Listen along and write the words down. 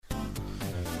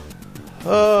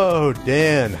Oh,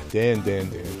 Dan.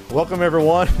 Welcome,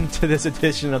 everyone, to this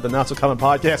edition of the Not So Common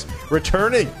Podcast.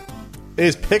 Returning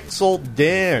is Pixel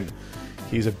Dan.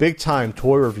 He's a big-time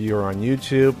toy reviewer on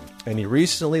YouTube, and he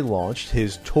recently launched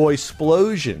his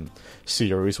Toysplosion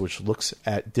series, which looks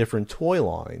at different toy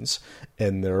lines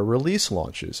and their release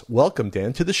launches. Welcome,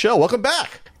 Dan, to the show. Welcome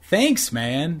back. Thanks,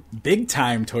 man.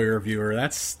 Big-time toy reviewer.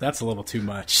 That's a little too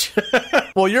much.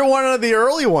 Well, you're one of the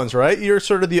early ones, right? You're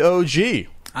sort of the OG.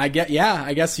 I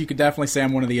guess you could definitely say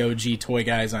I'm one of the OG toy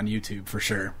guys on YouTube for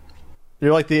sure.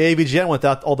 You're like the AVGN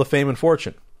without all the fame and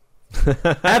fortune.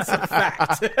 That's a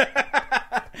fact.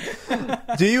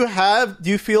 Do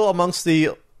you feel amongst the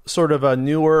sort of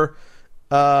newer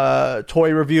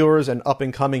toy reviewers and up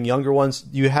and coming younger ones,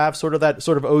 do you have sort of that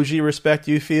sort of OG respect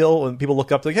you feel when people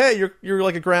look up like, hey, you're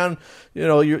like a ground,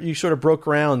 you sort of broke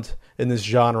ground in this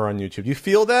genre on YouTube? Do you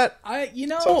feel that?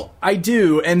 I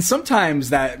do, and sometimes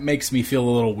that makes me feel a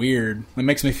little weird. It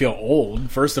makes me feel old,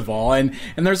 first of all, and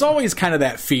there's always kind of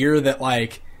that fear that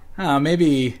like,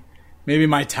 maybe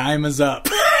my time is up.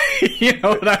 You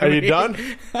know what I mean? Are you done?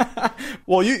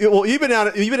 Well, you've been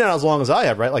out as long as I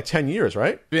have, right? Like 10 years,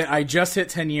 right? I just hit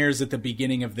 10 years at the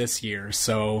beginning of this year,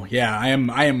 so yeah, I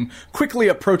am quickly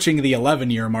approaching the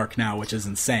 11-year mark now, which is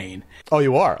insane. Oh,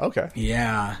 you are? Okay.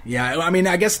 Yeah. I mean,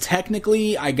 I guess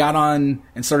technically I got on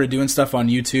and started doing stuff on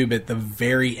YouTube at the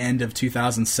very end of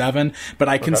 2007, but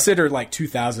I consider like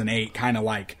 2008 kind of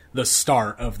like the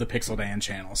start of the Pixel Dan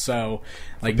channel. So,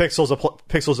 like Pixels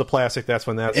of Plastic, that's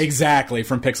when that's... Exactly,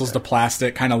 from Pixels to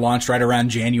Plastic, kind of launched right around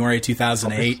January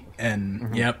 2008,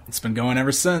 and yep, it's been going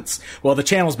ever since. Well, the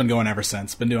channel's been going ever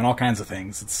since. Been doing all kinds of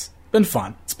things. It's been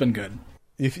fun. It's been good.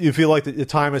 You feel like the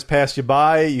time has passed you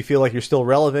by? You feel like you're still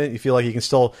relevant? You feel like you can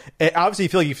still... Obviously, you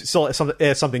feel like you still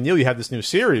add something new. You have this new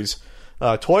series,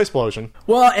 Toysplosion.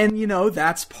 Well, and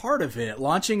that's part of it.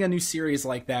 Launching a new series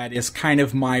like that is kind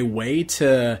of my way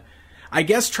to, I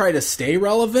guess, try to stay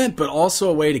relevant, but also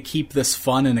a way to keep this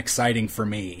fun and exciting for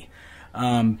me.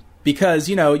 Because,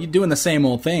 you're doing the same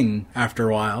old thing after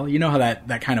a while. You know how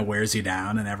that kind of wears you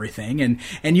down and everything.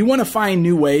 And you want to find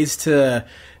new ways to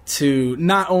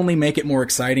not only make it more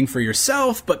exciting for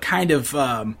yourself, but kind of,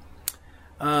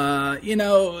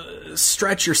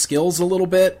 stretch your skills a little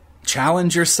bit.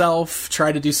 Challenge yourself,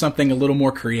 try to do something a little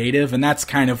more creative, and that's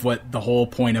kind of what the whole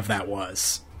point of that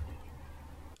was.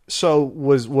 So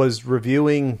was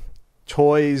reviewing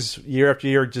toys year after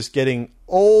year just getting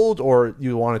old, or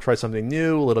you want to try something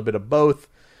new, a little bit of both?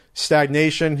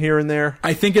 Stagnation here and there?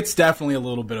 I think it's definitely a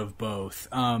little bit of both.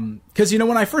 Because,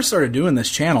 when I first started doing this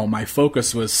channel, my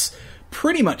focus was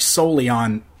pretty much solely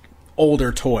on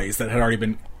older toys that had already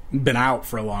been out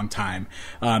for a long time.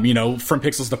 From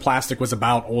Pixels to Plastic was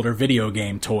about older video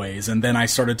game toys, and then I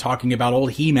started talking about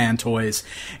old He-Man toys.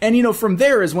 And, from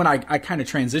there is when I kind of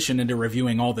transitioned into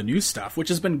reviewing all the new stuff, which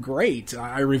has been great.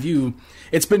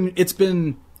 It's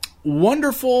been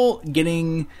wonderful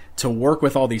getting to work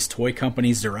with all these toy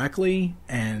companies directly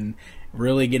and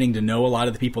really getting to know a lot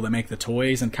of the people that make the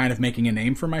toys and kind of making a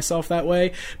name for myself that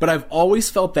way. But I've always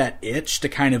felt that itch to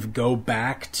kind of go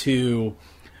back to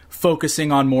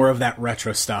focusing on more of that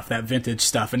retro stuff, that vintage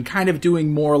stuff, and kind of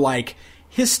doing more like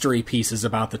history pieces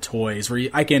about the toys where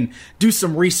I can do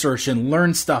some research and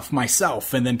learn stuff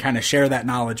myself and then kind of share that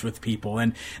knowledge with people.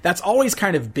 And that's always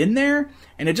kind of been there.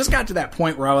 And it just got to that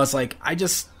point where I was like,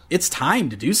 it's time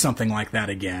to do something like that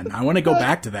again. I want to go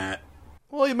back to that.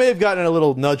 Well, you may have gotten a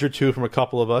little nudge or two from a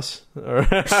couple of us. Sure,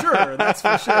 that's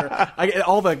for sure.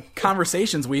 All the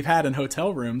conversations we've had in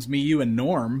hotel rooms, me, you, and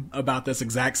Norm, about this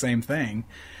exact same thing.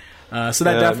 So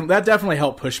that definitely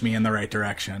helped push me in the right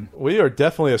direction. We are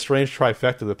definitely a strange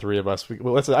trifecta, the three of us.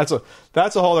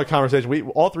 That's a whole other conversation.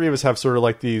 All three of us have sort of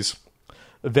like these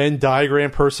Venn diagram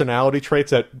personality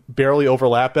traits that barely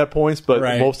overlap at points, but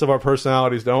most of our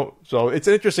personalities don't. So it's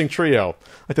an interesting trio,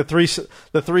 like the three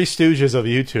stooges of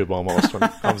YouTube almost when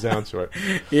it comes down to it.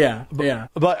 Yeah.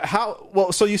 But how?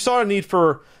 Well, so you saw a need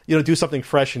for do something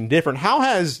fresh and different. How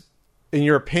has, in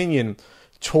your opinion,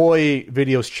 toy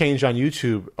videos changed on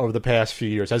YouTube over the past few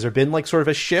years? Has there been like sort of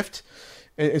a shift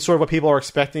in sort of what people are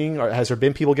expecting, or has there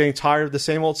been people getting tired of the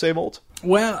same old, same old?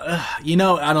 Well,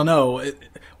 I don't know.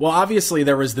 Well, obviously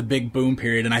there was the big boom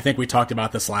period, and I think we talked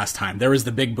about this last time. There was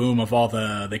the big boom of all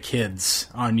the kids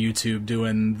on YouTube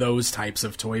doing those types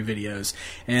of toy videos,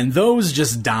 and those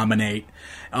just dominate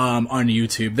on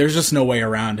YouTube. There's just no way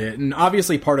around it. And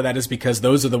obviously part of that is because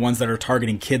those are the ones that are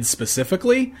targeting kids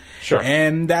specifically. Sure.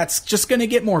 And that's just going to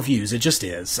get more views. It just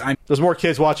is. There's more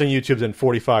kids watching YouTube than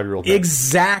 45-year-old men.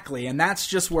 Exactly, and that's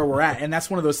just where we're at, and that's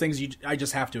one of those things I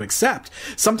just have to accept.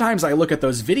 Sometimes I look at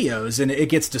those videos, and it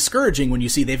gets discouraging when you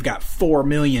see they've got 4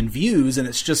 million views, and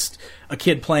it's just a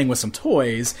kid playing with some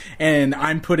toys, and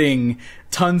I'm putting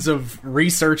tons of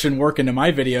research and work into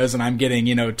my videos, and I'm getting,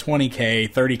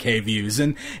 20K, 30K views,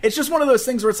 and it's just one of those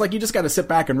things where it's like you just got to sit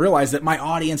back and realize that my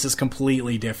audience is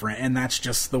completely different, and that's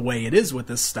just the way it is with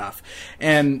this stuff.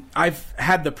 And I've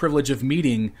had the privilege of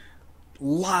meeting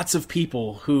lots of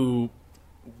people who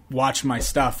watch my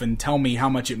stuff and tell me how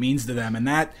much it means to them, and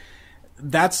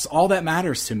that's all that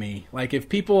matters to me. Like, if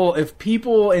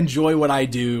people enjoy what I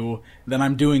do, then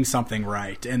I'm doing something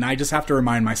right, and I just have to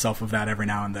remind myself of that every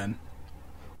now and then.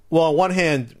 Well, on one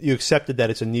hand, you accepted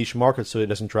that it's a niche market, so it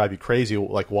doesn't drive you crazy.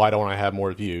 Like, why don't I have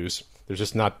more views?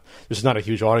 There's not a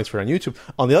huge audience for it on YouTube.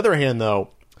 On the other hand, though,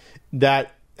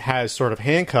 that has sort of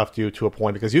handcuffed you to a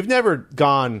point, because you've never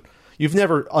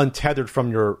untethered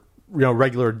from your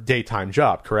regular daytime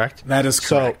job, correct? That is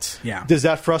correct. So, yeah. Does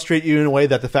that frustrate you in a way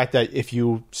that the fact that if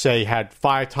you, say, had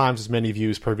 5 times as many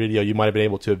views per video, you might have been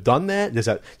able to have done that?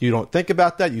 You don't think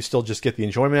about that? You still just get the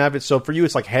enjoyment out of it? So for you,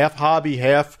 it's like half hobby,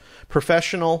 half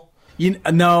professional?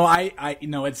 No,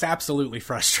 it's absolutely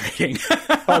frustrating.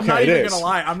 I'm not even going to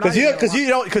lie.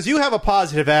 Because you have a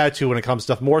positive attitude when it comes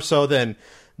to stuff, more so than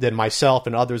myself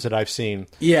and others that I've seen.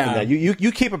 Yeah.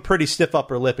 You keep a pretty stiff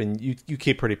upper lip, and you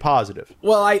keep pretty positive.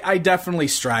 Well, I definitely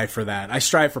strive for that. I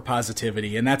strive for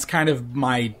positivity, and that's kind of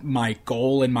my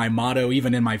goal and my motto,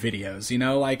 even in my videos.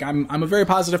 Like, I'm a very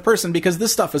positive person because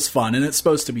this stuff is fun, and it's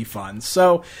supposed to be fun.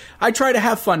 So I try to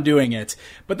have fun doing it.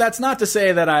 But that's not to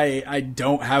say that I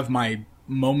don't have my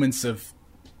moments of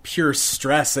pure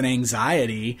stress and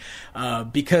anxiety,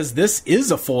 because this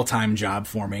is a full-time job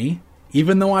for me,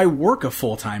 even though I work a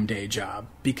full-time day job,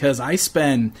 because I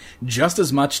spend just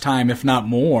as much time, if not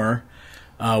more,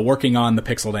 working on the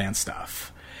Pixel Dan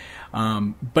stuff.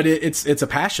 But it's a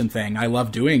passion thing. I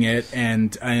love doing it,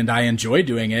 and I enjoy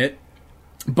doing it.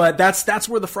 But that's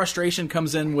where the frustration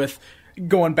comes in with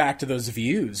going back to those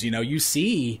views. You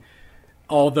see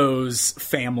all those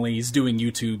families doing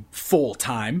YouTube full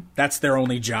time. That's their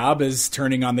only job, is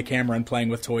turning on the camera and playing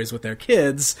with toys with their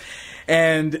kids.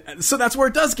 And so that's where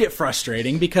it does get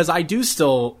frustrating, because I do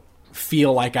still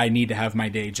feel like I need to have my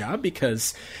day job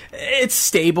because it's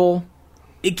stable.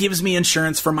 It gives me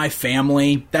insurance for my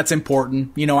family. That's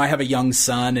important. I have a young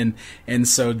son, and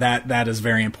so that is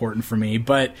very important for me.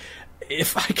 But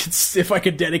if I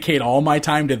could dedicate all my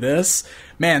time to this,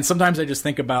 man, sometimes I just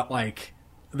think about like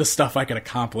the stuff I could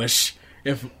accomplish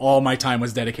if all my time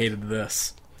was dedicated to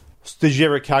this. Did you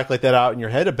ever calculate that out in your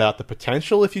head about the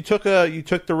potential if you took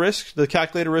the risk, the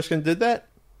calculated risk, and did that?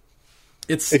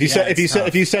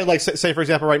 If you said like, say for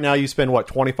example, right now you spend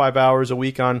 25 hours a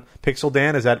week on Pixel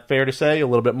Dan, is that fair to say? A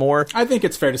little bit more? I think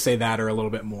it's fair to say that, or a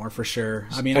little bit more, for sure.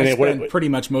 I mean, I spend pretty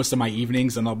much most of my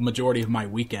evenings and the majority of my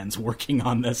weekends working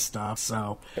on this stuff.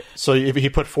 So if you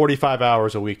put 45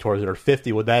 hours a week towards it, or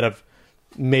 50, would that have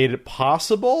made it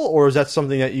possible, or is that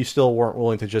something that you still weren't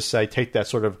willing to just say, take that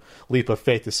sort of leap of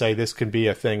faith to say this can be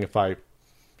a thing if I,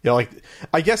 I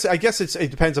guess it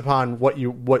depends upon what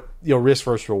risk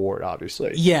versus reward,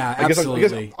 obviously. Yeah,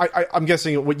 absolutely. I'm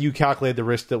guessing what you calculated the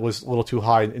risk that was a little too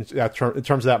high in terms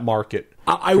of that market.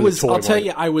 I'll tell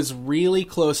you, I was really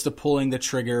close to pulling the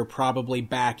trigger probably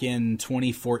back in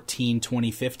 2014,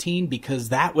 2015, because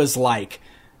that was like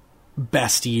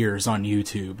best years on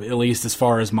YouTube, at least as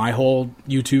far as my whole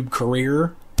YouTube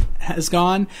career has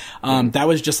gone. That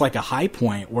was just like a high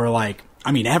point where, like,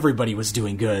 I mean, everybody was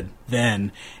doing good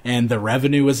then, and the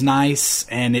revenue was nice,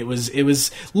 and it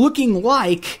was looking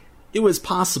like it was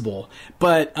possible.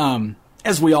 But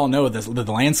as we all know,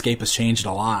 the landscape has changed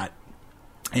a lot,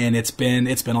 and it's been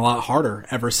a lot harder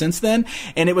ever since then.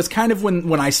 And it was kind of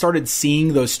when I started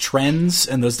seeing those trends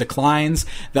and those declines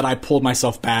that I pulled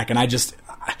myself back, and I just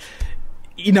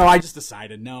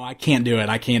decided, no, I can't do it.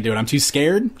 I'm too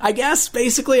scared, I guess.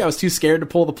 Basically, I was too scared to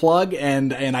pull the plug,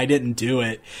 and I didn't do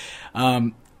it.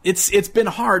 It's been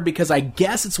hard because I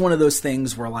guess it's one of those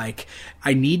things where, like,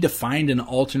 I need to find an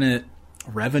alternate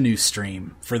revenue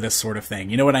stream for this sort of thing.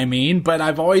 You know what I mean? But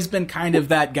I've always been kind of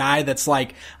that guy that's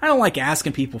like, I don't like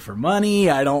asking people for money.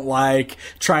 I don't like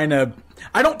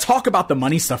I don't talk about the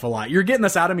money stuff a lot. You're getting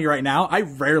this out of me right now. I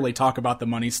rarely talk about the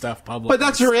money stuff publicly. But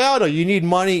that's the reality. You need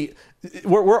money.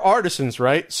 We're artisans,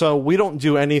 right? So we don't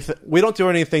do anything. We don't do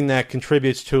anything that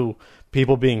contributes to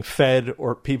people being fed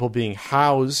or people being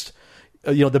housed.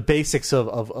 The basics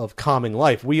of common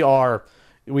life. We are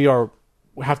an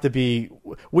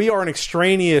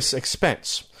extraneous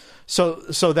expense.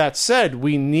 So that said,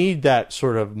 we need that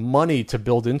sort of money to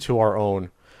build into our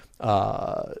own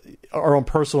our own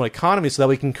personal economy so that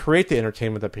we can create the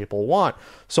entertainment that people want.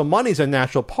 So money's a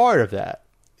natural part of that,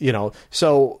 you know.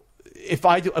 So if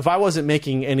I wasn't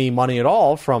making any money at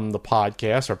all from the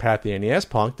podcast or Pat the NES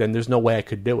Punk, then there's no way I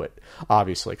could do it,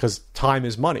 obviously, because time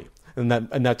is money, and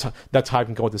that time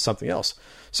can go into something else.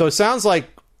 So it sounds like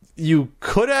you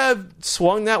could have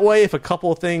swung that way if a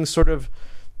couple of things sort of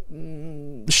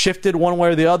shifted one way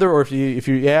or the other, or if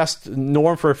you asked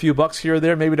Norm for a few bucks here or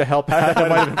there, maybe to help out, that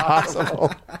might have been possible.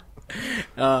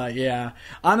 Yeah.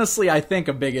 Honestly, I think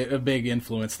a big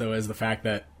influence though is the fact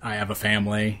that I have a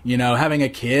family. You know, having a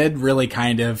kid really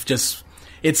kind of just,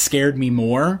 it scared me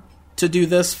more to do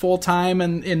this full time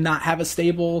and not have a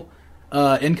stable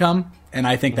income. And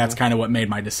I think that's kind of what made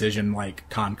my decision like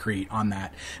concrete on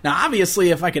that. Now, obviously,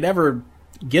 if I could ever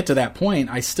get to that point,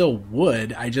 I still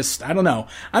would. I don't know.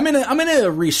 I'm in a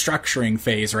restructuring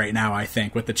phase right now, I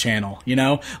think, with the channel, you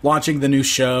know, launching the new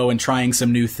show and trying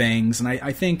some new things. And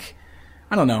I think,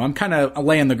 I don't know, I'm kind of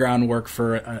laying the groundwork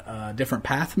for a different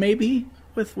path maybe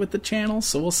with the channel.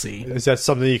 So we'll see. Is that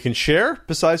something you can share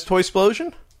besides Toy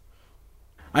Explosion?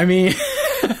 I mean,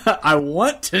 I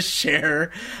want to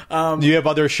share. Do you have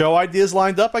other show ideas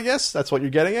lined up, I guess? That's what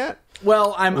you're getting at?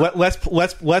 Well,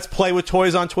 let's play with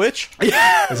toys on Twitch.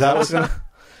 Yeah, is that what's gonna?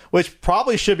 Which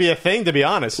probably should be a thing, to be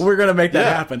honest. We're gonna make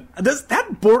that happen.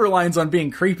 That borderlines on being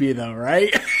creepy, though,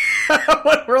 right?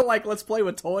 When we're like, let's play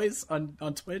with toys on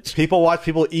Twitch. People watch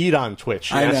people eat on Twitch.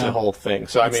 That's the whole thing.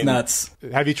 So it's nuts.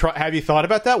 Have you thought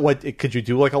about that? Could you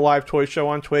do like a live toy show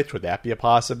on Twitch? Would that be a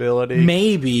possibility?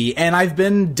 Maybe. And I've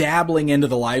been dabbling into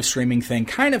the live streaming thing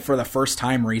kind of for the first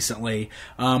time recently,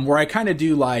 where I kind of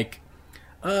do like.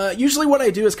 Usually what I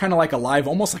do is kind of like a live,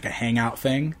 almost like a hangout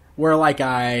thing, where like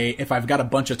if I've got a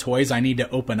bunch of toys I need to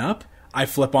open up, I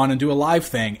flip on and do a live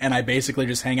thing, and I basically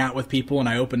just hang out with people and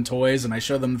I open toys and I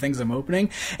show them the things I'm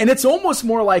opening, and it's almost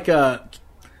more like a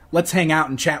let's hang out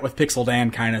and chat with Pixel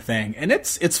Dan kind of thing, and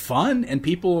it's fun, and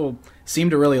people seem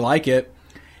to really like it.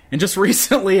 And just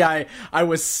recently I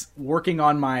was working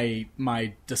on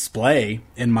my display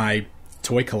in my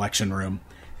toy collection room,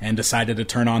 and decided to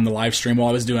turn on the live stream while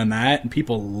I was doing that, and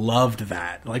people loved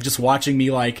that. Like, just watching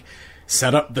me, like,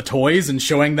 set up the toys and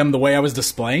showing them the way I was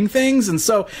displaying things. And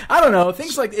so, I don't know,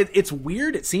 things like, it's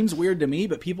weird, it seems weird to me,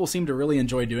 but people seem to really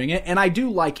enjoy doing it, and I do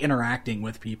like interacting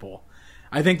with people.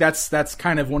 I think that's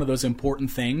kind of one of those important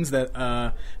things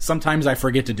that sometimes I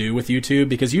forget to do with YouTube,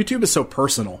 because YouTube is so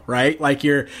personal, right? Like,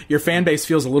 your fan base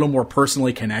feels a little more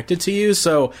personally connected to you,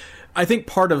 so I think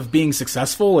part of being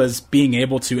successful is being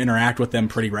able to interact with them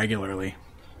pretty regularly.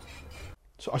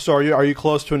 So are you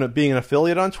close to being an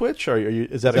affiliate on Twitch? Or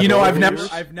is that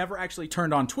I've never actually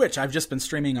turned on Twitch. I've just been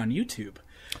streaming on YouTube.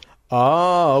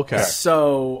 Oh, okay.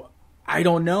 So I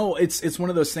don't know. It's one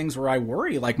of those things where I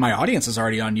worry. Like, my audience is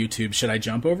already on YouTube. Should I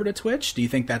jump over to Twitch? Do you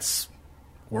think that's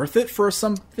worth it for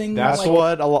something? That's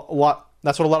what a lot.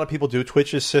 That's what a lot of people do.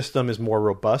 Twitch's system is more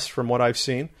robust from what I've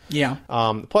seen. Yeah.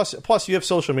 Plus, you have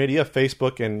social media, you have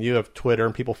Facebook, and you have Twitter,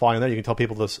 and people following there. You can tell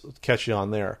people to catch you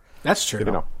on there. That's true. You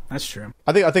know. That's true.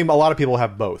 I think a lot of people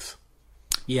have both.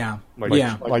 Yeah.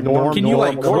 Like Norm. Can you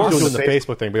Norm's doing the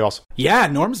Facebook thing, but also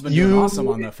Norm's been doing awesome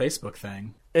on the Facebook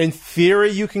thing. In theory,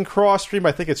 you can cross stream.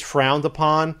 I think it's frowned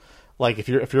upon. Like, if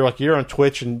you're on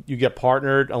Twitch and you get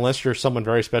partnered, unless you're someone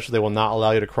very special, they will not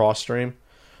allow you to cross stream.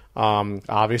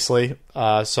 Obviously.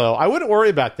 So I wouldn't worry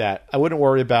about that. I wouldn't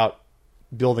worry about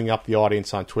building up the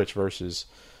audience on Twitch versus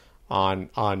on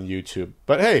YouTube.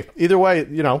 But hey, either way,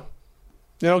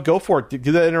 go for it.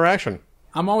 Do that interaction.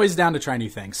 I'm always down to try new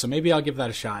things, so maybe I'll give that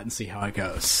a shot and see how it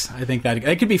goes. I think that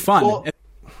it could be fun. Well,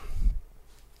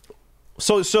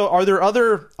 so are there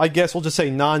other, I guess we'll just say,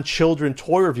 non-children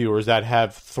toy reviewers that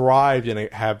have thrived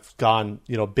and have gone,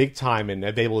 big time and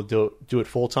have been able to do it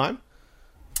full time?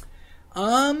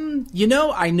 I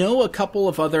know a couple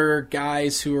of other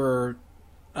guys who are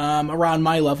around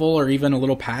my level or even a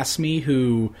little past me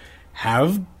who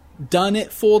have done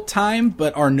it full time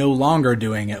but are no longer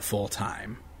doing it full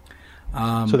time.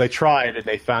 So they tried and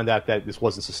they found out that this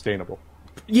wasn't sustainable.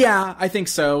 Yeah, I think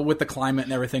so. With the climate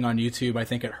and everything on YouTube, I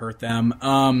think it hurt them.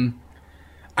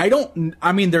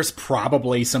 There's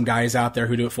probably some guys out there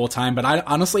who do it full time, but I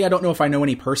don't know if I know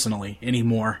any personally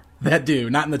anymore that do,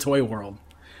 not in the toy world.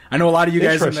 I know a lot of you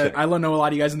guys I know a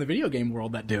lot of you guys in the video game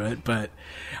world that do it, but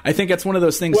I think it's one of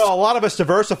those things. Well, a lot of us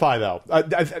diversify though.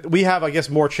 We have, I guess,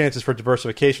 more chances for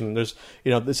diversification. There's,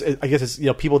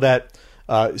 people that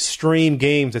stream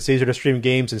games. It's easier to stream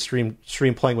games and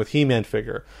stream playing with He-Man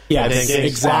figure. Yeah,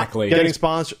 exactly. Getting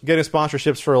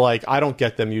sponsorships for, like, I don't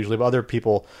get them usually, but other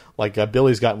people like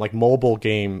Billy's gotten like mobile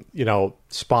game,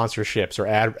 sponsorships or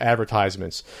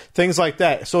advertisements, things like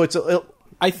that. So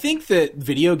I think that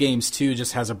video games too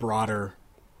just has a broader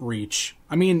reach.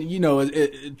 I mean, you know,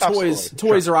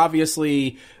 toys are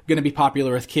obviously going to be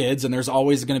popular with kids, and there's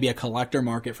always going to be a collector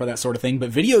market for that sort of thing. But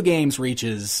video games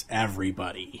reaches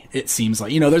everybody. It seems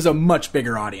like, you know, there's a much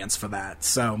bigger audience for that.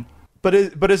 So, but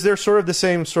is there sort of the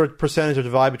same sort of percentage of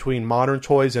divide between modern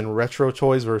toys and retro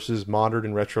toys versus modern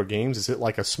and retro games? Is it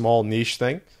like a small niche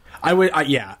thing?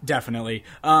 Yeah, definitely.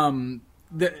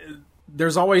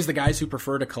 There's always the guys who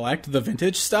prefer to collect the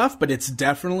vintage stuff, but it's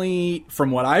definitely, from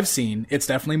what I've seen, it's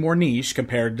definitely more niche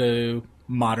compared to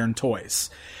modern toys.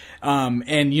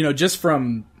 And, you know, just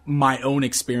from my own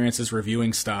experiences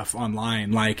reviewing stuff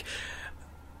online, like,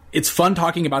 it's fun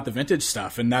talking about the vintage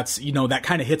stuff, and that's, you know, that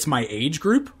kind of hits my age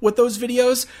group with those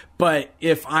videos. But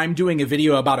if I'm doing a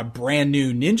video about a brand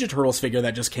new Ninja Turtles figure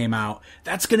that just came out,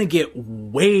 that's going to get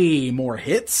way more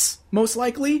hits, most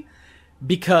likely,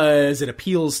 because it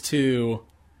appeals to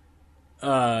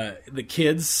the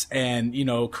kids and, you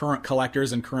know, current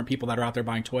collectors and current people that are out there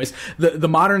buying toys. The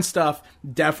modern stuff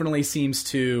definitely seems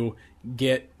to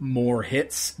get more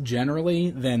hits generally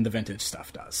than the vintage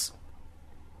stuff does.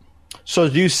 So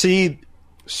do you see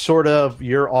sort of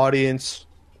your audience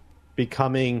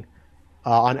becoming,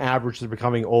 on average, they're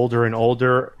becoming older and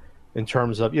older in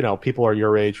terms of, you know, people are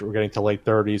your age, we're getting to late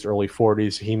 30s, early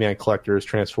 40s, He-Man collectors,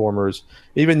 Transformers,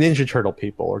 even Ninja Turtle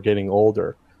people are getting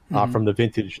older from the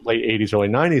vintage late 80s, early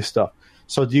 90s stuff.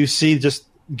 So do you see just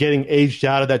getting aged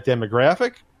out of that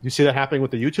demographic? Do you see that happening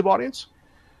with the YouTube audience?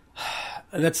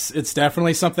 It's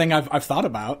definitely something I've thought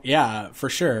about. Yeah, for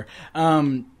sure.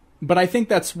 But I think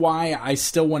that's why I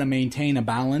still want to maintain a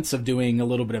balance of doing a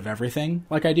little bit of everything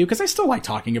like I do, because I still like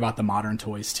talking about the modern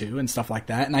toys too and stuff like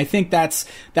that. And I think that's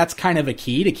kind of a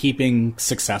key to keeping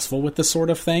successful with this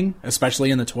sort of thing, especially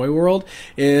in the toy world,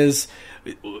 is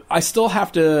I still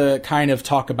have to kind of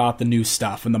talk about the new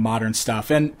stuff and the modern stuff.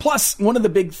 And plus, one of the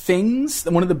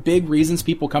big reasons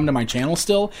people come to my channel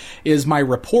still is my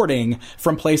reporting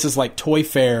from places like Toy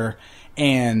Fair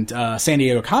and San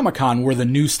Diego Comic-Con, where the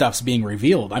new stuff's being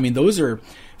revealed. I mean, those are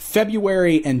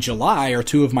February and July are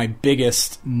two of my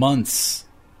biggest months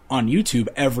on YouTube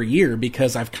every year,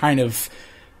 because I've kind of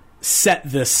set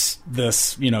this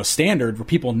you know, standard where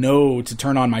people know to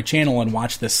turn on my channel and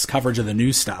watch this coverage of the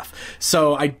new stuff.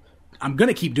 So I'm going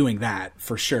to keep doing that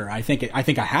for sure. I think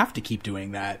I have to keep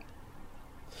doing that.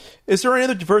 Is there any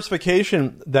other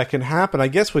diversification that can happen? I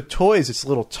guess with toys, it's a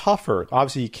little tougher.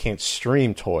 Obviously, you can't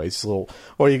stream toys. It's a little,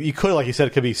 or you could, like you said,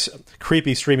 it could be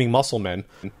creepy streaming muscle men.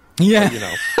 Yeah, you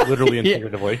know, literally and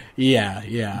figuratively.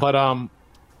 Yeah.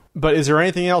 But is there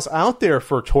anything else out there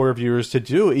for toy reviewers to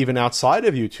do, even outside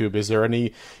of YouTube? Is there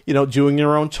any, you know, doing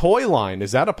your own toy line?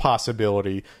 Is that a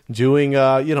possibility? Doing,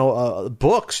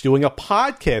 books, doing a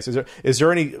podcast? Is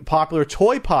there any popular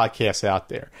toy podcasts out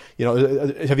there? You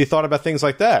know, have you thought about things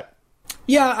like that?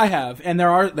 Yeah, I have, and there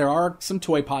are some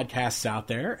toy podcasts out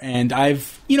there, and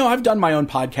I've done my own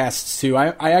podcasts too.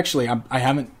 I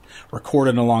haven't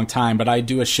recorded in a long time, but I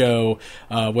do a show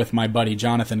with my buddy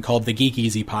Jonathan called the Geek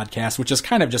Easy Podcast, which is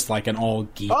kind of just like an all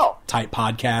geek type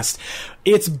podcast.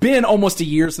 It's been almost a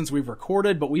year since we've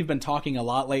recorded, but we've been talking a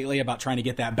lot lately about trying to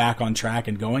get that back on track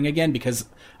and going again, because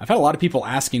I've had a lot of people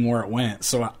asking where it went.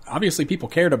 So obviously people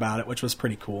cared about it, which was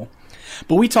pretty cool.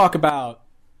 But we talk about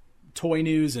toy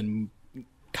news and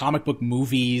comic book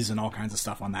movies and all kinds of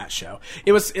stuff on that show.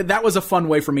 That was a fun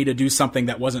way for me to do something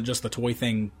that wasn't just the toy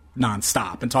thing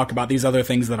nonstop and talk about these other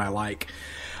things that I like.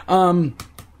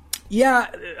 Yeah,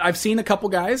 I've seen a couple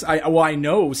guys. I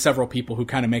know several people who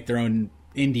kind of make their own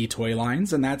indie toy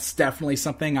lines, and that's definitely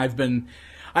something I've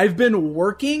been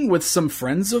working with some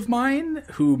friends of mine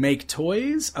who make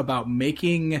toys about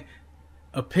making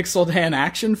a Pixel Dan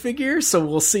action figure, so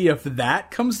we'll see if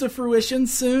that comes to fruition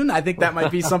soon. I think that might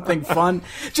be something fun,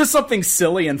 just something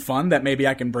silly and fun that maybe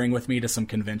I can bring with me to some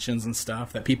conventions and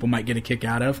stuff that people might get a kick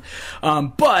out of.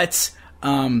 But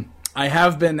I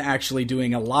have been actually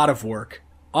doing a lot of work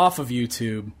off of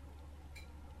YouTube,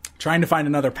 trying to find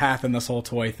another path in this whole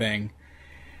toy thing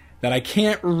that I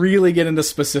can't really get into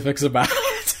specifics about.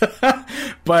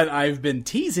 But I've been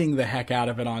teasing the heck out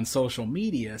of it on social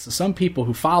media, so some people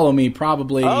who follow me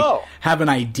probably have an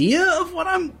idea of what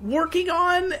I'm working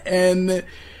on, and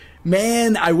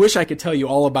man, I wish I could tell you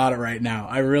all about it right now.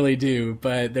 I really do,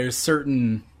 but there's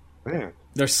certain things.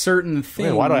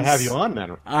 Man, why do I have you on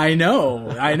then? I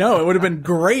know. It would have been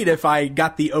great if I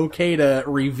got the okay to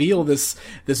reveal this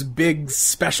big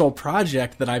special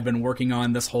project that I've been working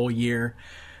on this whole year.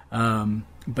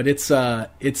 But it's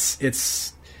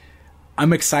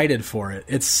I'm excited for it.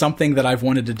 It's something that I've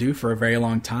wanted to do for a very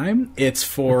long time. It's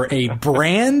for a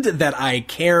brand that I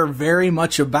care very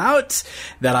much about,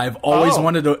 that I've always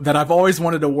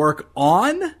wanted to work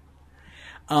on.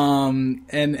 And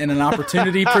an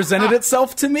opportunity presented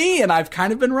itself to me, and I've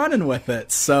kind of been running with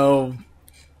it. So,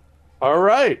 all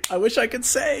right. I wish I could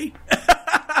say,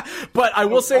 but I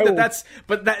will say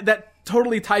that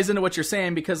totally ties into what you're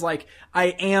saying, because like I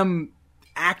am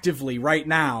actively right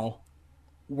now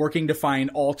working to find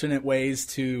alternate ways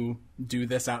to do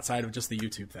this outside of just the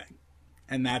YouTube thing.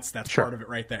 And that's sure. part of it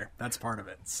right there. That's part of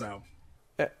it. So,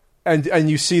 and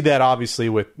you see that obviously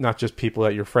with not just people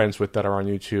that you're friends with that are on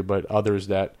YouTube, but others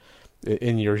that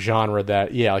in your genre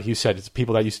that, yeah, like you said, it's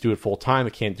people that used to do it full time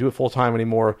that can't do it full time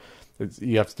anymore.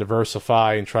 You have to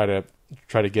diversify and try to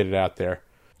get it out there.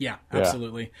 Yeah,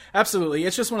 absolutely. Yeah. Absolutely.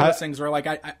 It's just one of those things where like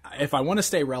if I want to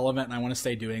stay relevant and I want to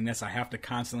stay doing this, I have to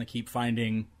constantly keep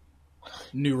finding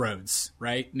new roads,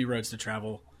 right? New roads to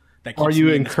travel. Are you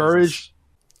encouraged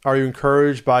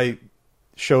by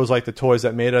shows like The Toys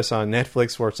That Made Us on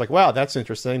Netflix, where it's like, wow, that's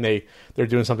interesting. They're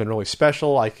doing something really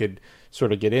special. I could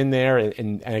sort of get in there,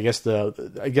 and I guess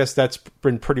that's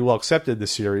been pretty well accepted. The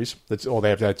series. They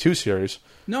have to have 2 series.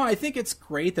 No, I think it's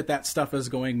great that stuff is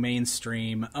going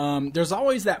mainstream. There's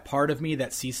always that part of me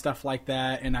that sees stuff like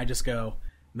that, and I just go,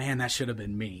 man, that should have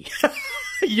been me.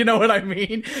 You know what I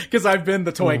mean? Because I've been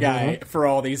the toy guy for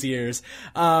all these years.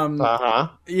 Yeah,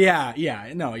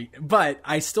 no. But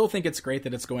I still think it's great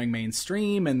that it's going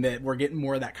mainstream and that we're getting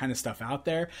more of that kind of stuff out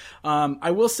there.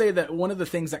 I will say that one of the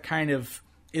things that kind of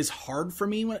is hard for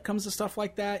me when it comes to stuff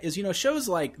like that is, shows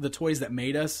like The Toys That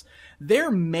Made Us,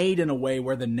 they're made in a way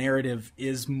where the narrative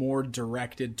is more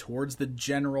directed towards the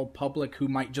general public who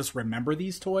might just remember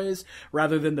these toys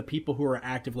rather than the people who are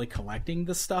actively collecting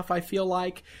the stuff, I feel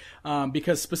like.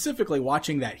 Because specifically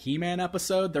watching that He-Man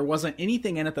episode, there wasn't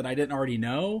anything in it that I didn't already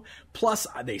know. Plus,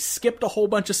 they skipped a whole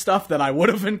bunch of stuff that I would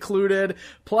have included.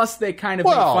 Plus, they kind of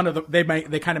made fun of they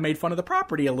kind of made fun of the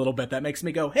property a little bit. That makes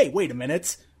me go, hey, wait a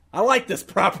minute. I like this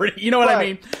property. You know what I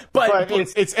mean? But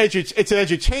it's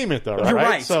edutainment, though, right? You're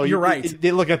right. So you're right.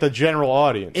 They look at the general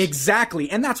audience.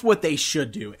 Exactly. And that's what they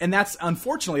should do. And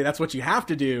unfortunately, that's what you have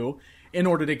to do in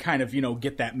order to kind of,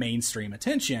 get that mainstream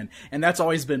attention. And that's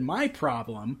always been my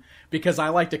problem, because I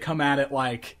like to come at it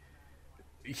like,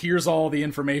 here's all the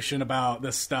information about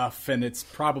this stuff, and it's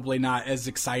probably not as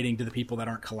exciting to the people that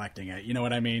aren't collecting it. You know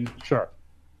what I mean? Sure.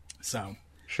 So.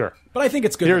 Sure. But I think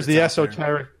it's good. Here's the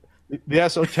esoteric... The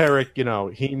esoteric,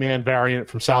 He-Man variant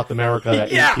from South America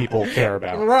that people care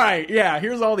about. Right, yeah.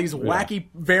 Here's all these wacky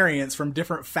variants from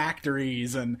different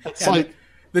factories, and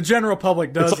the general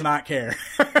public does not care.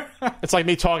 It's like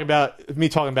me talking about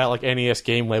like NES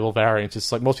game label variants. It's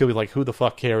like most people be like, who the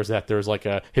fuck cares that there's like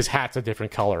his hat's a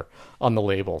different color on the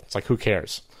label? It's like, who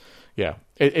cares? Yeah.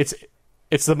 It's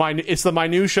the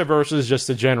minutia versus just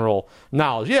the general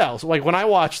knowledge. Yeah, so like when I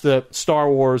watched the Star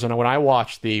Wars and when I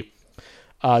watched the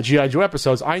G.I. Joe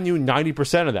episodes, I knew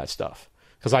 90% of that stuff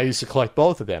because I used to collect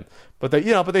both of them. But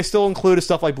they still included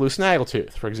stuff like Blue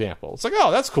Snaggletooth, for example. It's like,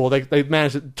 oh, that's cool. They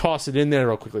managed to toss it in there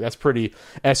real quickly. That's pretty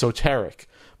esoteric,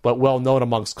 but well known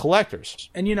amongst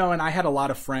collectors. And and I had a lot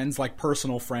of friends, like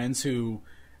personal friends, who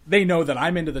they know that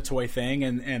I'm into the toy thing,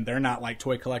 and they're not like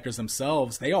toy collectors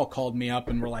themselves. They all called me up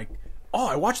and were like, "Oh,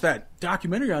 I watched that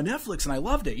documentary on Netflix and I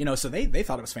loved it." So they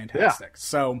thought it was fantastic. Yeah.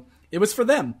 So. It was for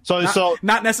them,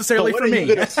 not necessarily for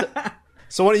me.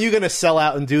 So when are you going to sell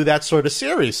out and do that sort of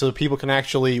series so people can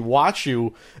actually watch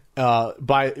you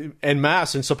by en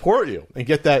masse and support you and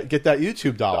get that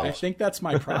YouTube dollars? I think that's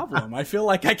my problem. I feel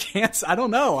like I can't. I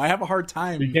don't know. I have a hard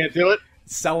time. You can't do it.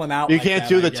 Selling out. You can't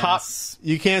do the top.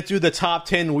 You can't do the top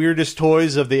 10 weirdest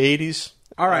toys of the 80s.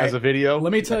 All right, as a video.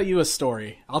 Let me tell you a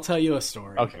story. I'll tell you a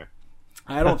story. Okay.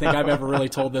 I don't think I've ever really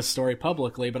told this story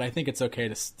publicly, but I think it's okay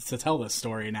to tell this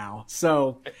story now.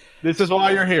 So, this is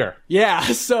why you're here. Yeah.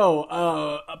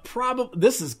 So,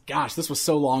 this was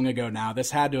so long ago now.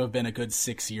 This had to have been a good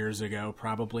 6 years ago,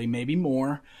 probably, maybe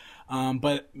more.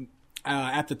 But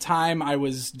at the time, I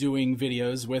was doing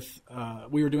videos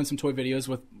we were doing some toy videos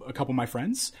with a couple of my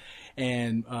friends,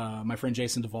 and my friend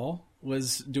Jason Duvall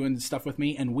was doing stuff with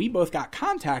me, and we both got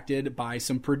contacted by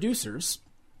some producers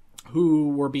who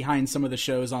were behind some of the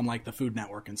shows on like the Food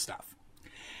Network and stuff.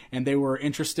 And they were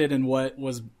interested in what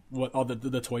all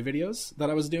the toy videos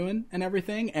that I was doing and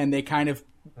everything. And they kind of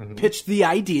pitched the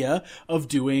idea of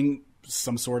doing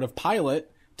some sort of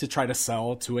pilot to try to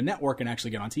sell to a network and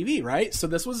actually get on TV, right? So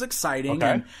this was exciting. Okay.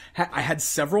 And I had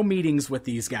several meetings with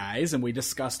these guys, and we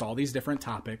discussed all these different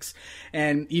topics,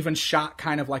 and even shot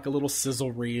kind of like a little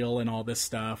sizzle reel and all this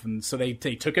stuff. And so they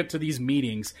took it to these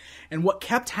meetings. And what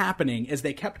kept happening is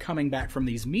they kept coming back from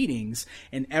these meetings,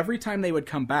 and every time they would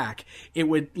come back, it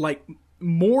would like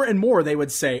more and more they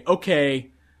would say,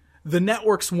 okay, the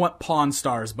networks want Pawn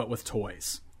Stars, but with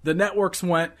toys. The networks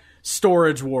want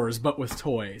Storage Wars, but with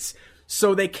toys.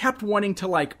 So they kept wanting to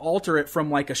like alter it from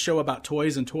like a show about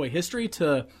toys and toy history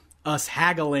to us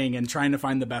haggling and trying to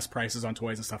find the best prices on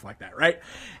toys and stuff like that, right?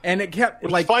 And it kept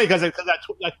Which like is funny because that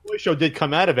toy show did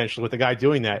come out eventually with the guy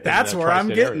doing that. that's in the where I'm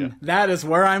tri-state getting. area. That is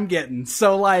where I'm getting.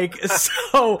 So like,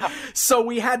 so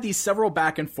we had these several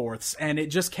back and forths, and it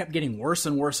just kept getting worse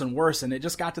and worse and worse. And it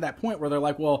just got to that point where they're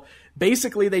like, well,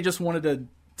 basically they just wanted to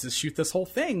shoot this whole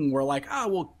thing. We're like,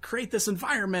 we'll create this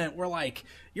environment. We're like,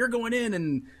 you're going in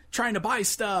and trying to buy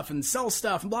stuff and sell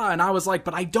stuff and blah. And I was like,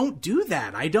 but I don't do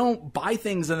that. I don't buy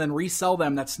things and then resell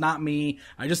them. That's not me.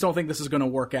 I just don't think this is going to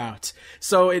work out.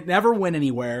 So it never went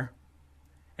anywhere.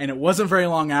 And it wasn't very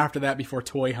long after that before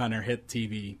Toy Hunter hit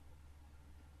TV.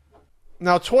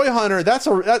 Now, Toy Hunter, that's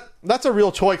a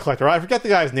real toy collector. I forget the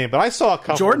guy's name, but I saw a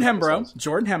couple. Jordan of Hembrow. episodes.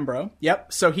 Jordan Hembrow.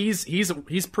 Yep. So he's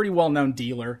pretty well known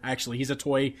dealer. Actually, he's a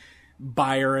toy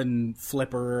buyer and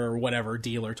flipper or whatever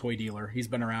dealer, toy dealer. He's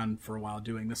been around for a while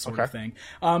doing this sort of thing.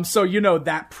 So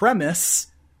that premise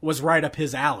was right up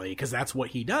his alley because that's what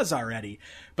he does already.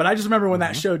 But I just remember when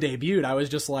that show debuted, I was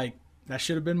just like, that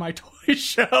should have been my toy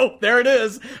show. There it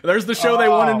is. There's the show they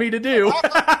wanted me to do.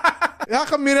 How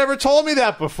come you never told me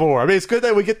that before? I mean, it's good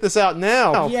that we get this out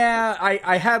now. Yeah,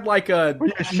 I had like a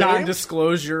you ashamed?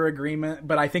 non-disclosure agreement,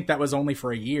 but I think that was only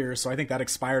for a year, so I think that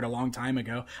expired a long time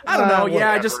ago. I don't know.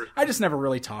 Yeah, whatever. I just never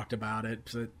really talked about it.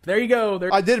 So there you go.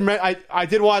 I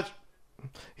did watch.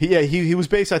 He was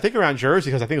based, I think, around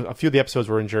Jersey because I think a few of the episodes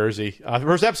were in Jersey. The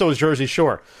first episode was Jersey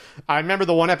Shore. I remember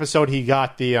the one episode he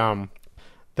got the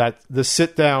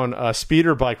sit down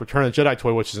speeder bike Return of the Jedi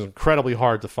toy, which is incredibly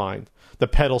hard to find. The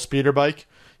pedal speeder bike.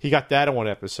 He got that in one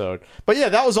episode. But yeah,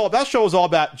 that show was all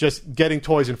about just getting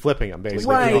toys and flipping them,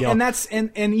 basically. Right, and that's and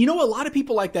a lot of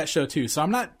people like that show too. So I'm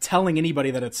not telling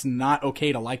anybody that it's not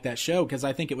okay to like that show because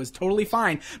I think it was totally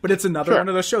fine. But it's another one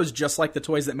of those shows, just like The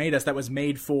Toys That Made Us, that was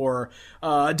made for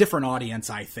a different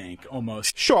audience. I think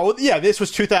almost. Sure. Well, yeah, this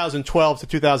was 2012 to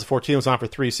 2014. It was on for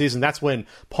 3 seasons. That's when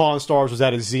Pawn Stars was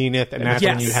at a zenith, and that's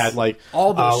when you had like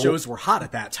all those shows were hot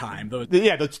at that time.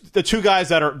 The two guys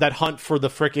that hunt for the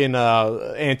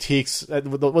frickin' antiques.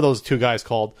 What are those two guys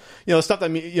called? The stuff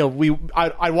that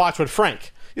I watch with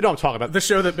Frank. You know what I'm talking about? The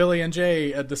show that Billy and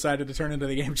Jay decided to turn into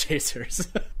the Game Chasers.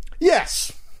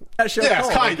 Yes. That show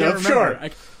yes, kind of. Sure.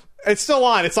 It's still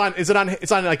on. It's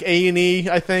on like A&E,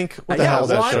 I think. What the hell is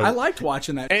that show? I liked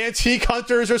watching that. Antique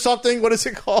Hunters or something. What is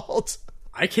it called?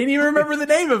 I can't even remember the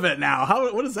name of it now.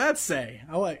 What does that say?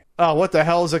 Oh, what the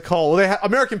hell is it called? Well,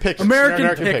 American Pickers.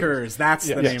 American Pickers. That's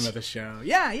the name of the show.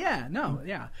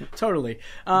 Yeah. Totally.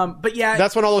 But yeah,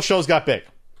 that's when all those shows got big.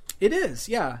 It is,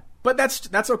 yeah. But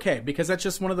that's okay because that's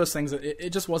just one of those things that it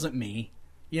just wasn't me.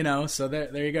 So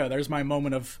there you go. There's my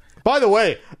moment of. By the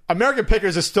way, American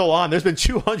Pickers is still on. There's been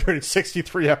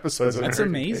 263 episodes. That's of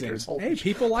amazing. Hey,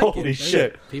 people like it. Holy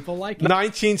shit! People like it.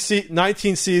 19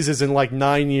 seasons in like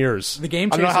 9 years. The Game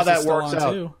I Chasers don't know how that is still works on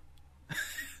out. too.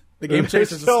 The Game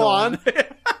Chasers is still on.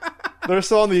 They're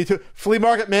still on the YouTube. Flea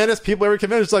Market Madness. People every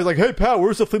convention is like, hey, pal,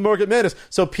 where's the Flea Market Madness?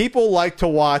 So people like to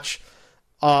watch.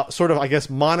 Sort of, I guess,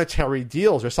 monetary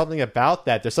deals or something about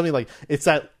that. There's something like it's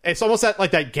almost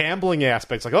that gambling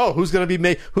aspect. It's like, oh, who's going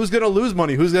to lose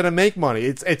money? Who's going to make money?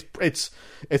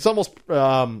 It's almost,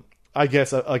 I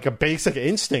guess, like a basic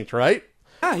instinct, right?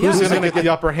 Yeah, who's going to get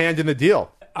the upper hand in the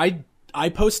deal? I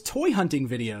post toy hunting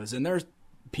videos, and there's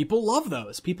people love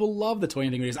those. People love the toy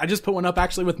hunting videos. I just put one up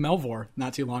actually with Melvor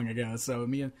not too long ago. So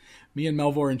me and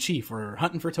Melvor and Chief were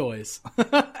hunting for toys,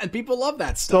 and people love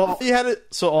that stuff.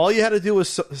 So all you had to do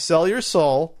was sell your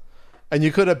soul, and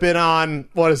you could have been on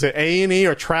A&E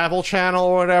or Travel Channel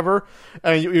or whatever,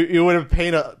 and you would have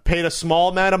paid a small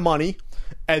amount of money.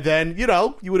 And then,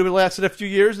 you would have lasted a few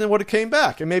years and then would have came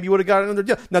back. And maybe you would have got another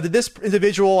deal. Now, did this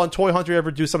individual on Toy Hunter ever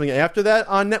do something after that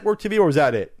on network TV, or was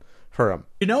that it for him?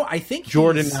 I think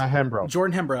Jordan Hembrow.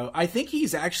 Jordan Hembrow. I think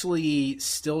he's actually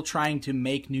still trying to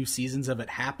make new seasons of it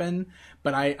happen.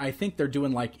 But I think they're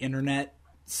doing like internet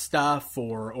stuff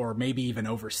or maybe even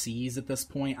overseas at this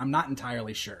point. I'm not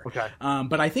entirely sure. Okay.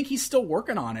 But I think he's still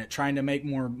working on it, trying to make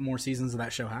more seasons of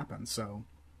that show happen. So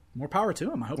more power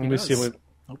to him. I hope he does.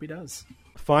 Hope he does.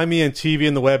 Find me on TV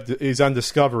and the web. He's on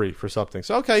Discovery for something.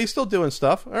 So, okay, he's still doing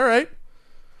stuff. All right.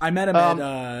 I met him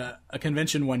at a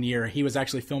convention one year. He was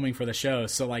actually filming for the show,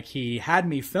 so like he had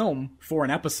me film for an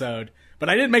episode, but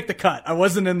I didn't make the cut. I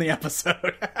wasn't in the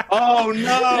episode. Oh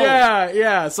no!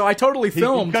 Yeah. So I totally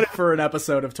filmed for an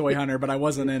episode of Toy Hunter, but I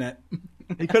wasn't in it.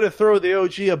 He could have thrown the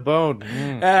OG a bone.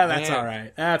 That's all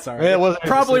right. That's all right. It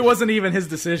probably wasn't even his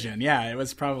decision. Yeah, it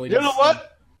was probably. You know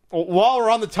what? While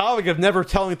we're on the topic of never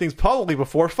telling things publicly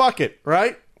before, fuck it,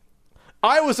 right?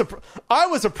 I was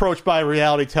approached by a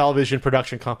reality television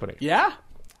production company. Yeah?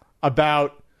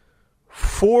 About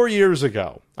 4 years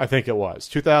ago, I think it was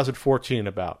 2014.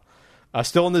 About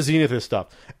still in the zenith of this stuff,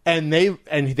 and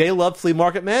they loved Flea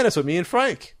Market Madness with me and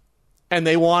Frank, and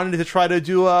they wanted to try to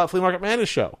do a Flea Market Madness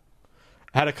show.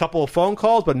 I had a couple of phone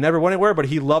calls, but never went anywhere. But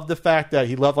he loved the fact that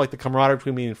he loved like the camaraderie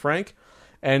between me and Frank,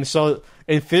 and so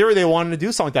in theory they wanted to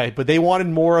do something like that, but they wanted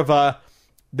more of a.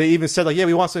 They even said, like, yeah,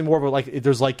 we want something more of a, like, if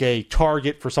there's, like, a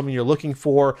target for something you're looking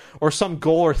for or some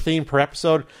goal or theme per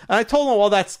episode. And I told them, well,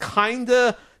 that's kind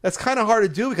of hard to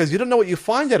do because you don't know what you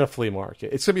find at a flea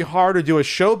market. It's going to be hard to do a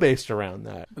show based around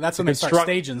that. That's when they start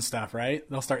staging stuff, right?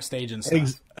 They'll start staging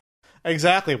stuff.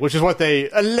 Exactly, which is what they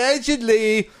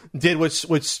allegedly did with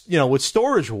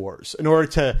Storage Wars in order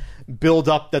to build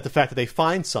up the fact that they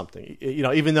find something. You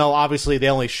know, even though, obviously, they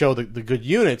only show the good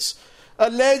units,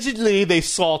 allegedly, they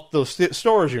salt those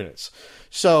storage units.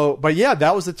 So, but yeah,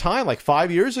 that was the time, like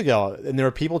 5 years ago, and there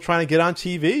were people trying to get on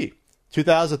TV.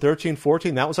 2013,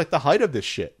 14, that was like the height of this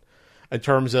shit in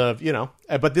terms of, you know.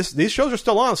 But these shows are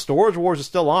still on. Storage Wars is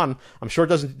still on. I'm sure it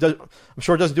doesn't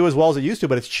do as well as it used to,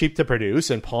 but it's cheap to produce.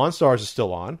 And Pawn Stars is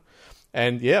still on.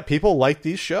 And yeah, people like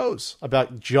these shows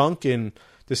about junk and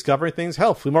discovering things.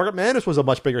 Hell, Flea Market Madness was a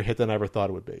much bigger hit than I ever thought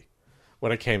it would be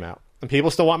when it came out. And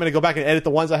people still want me to go back and edit the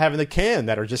ones I have in the can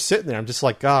that are just sitting there. I'm just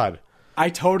like, God.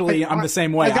 I'm the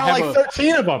same way. I got like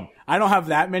 13 of them. I don't have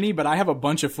that many, but I have a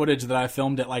bunch of footage that I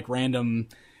filmed at like random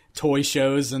toy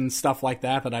shows and stuff like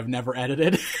that I've never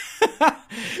edited.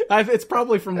 It's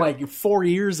probably from like 4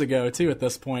 years ago too. At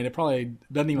this point, it probably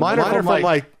doesn't even. Mine are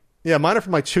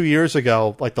from like 2 years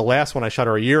ago. Like the last one I shot,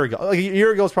 or a year ago. Like a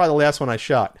year ago is probably the last one I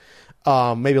shot.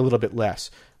 Maybe a little bit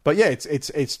less. But yeah,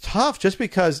 it's tough just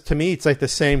because to me it's like the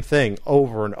same thing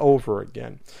over and over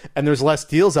again, and there's less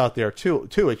deals out there too.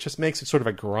 It just makes it sort of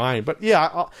a grind. But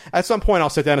yeah, at some point I'll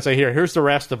sit down and say, here's the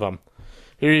rest of them.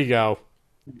 Here you go.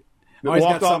 Always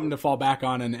got something to fall back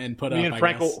on and put up. Me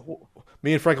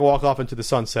and Frank will walk off into the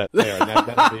sunset there. And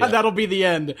that'll be that'll be the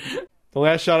end. The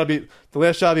last shot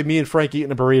will be me and Frank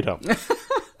eating a burrito.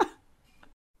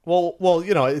 Well,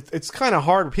 you know, it's kind of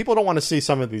hard. People don't want to see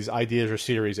some of these ideas or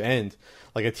series end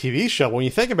like a TV show. When you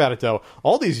think about it, though,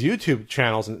 all these YouTube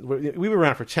channels, and we've been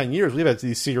around for 10 years. We've had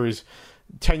these series,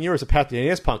 10 years of Pat the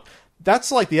NES Punk.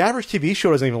 That's like the average TV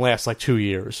show doesn't even last like 2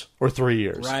 years or 3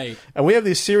 years. Right. And we have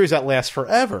these series that last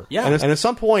forever. Yeah. And at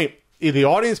some point, either the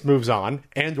audience moves on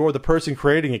and or the person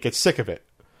creating it gets sick of it.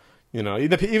 You know, even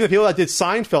the people that did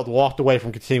Seinfeld walked away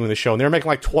from continuing the show, and they were making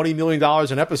like $20 million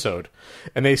an episode,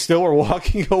 and they still were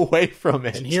walking away from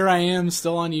it. And here I am,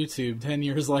 still on YouTube 10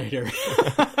 years later,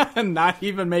 not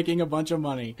even making a bunch of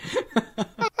money.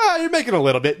 You're making a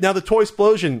little bit. Now, the Toy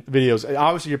Explosion videos,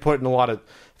 obviously you're putting a lot of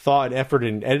thought and effort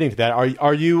in editing to that.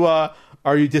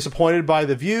 Are you disappointed by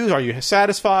the views? Are you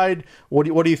satisfied? What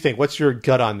do you think? What's your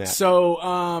gut on that?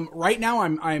 So right now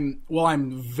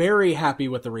I'm very happy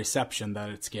with the reception that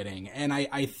it's getting, and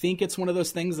I think it's one of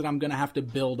those things that I'm going to have to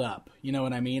build up. You know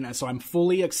what I mean? So I'm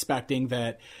fully expecting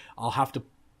that I'll have to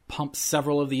pump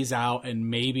several of these out, and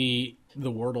maybe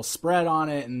the word will spread on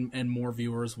it, and more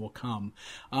viewers will come.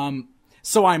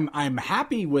 So I'm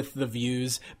happy with the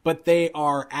views, but they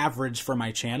are average for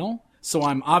my channel. So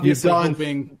I'm obviously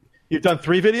hoping. You've done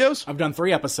 3 videos? I've done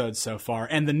 3 episodes so far,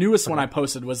 and the newest one I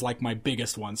posted was like my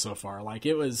biggest one so far. Like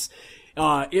it was,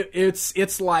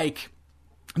 it's like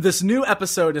this new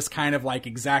episode is kind of like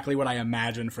exactly what I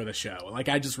imagined for the show. Like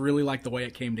I just really like the way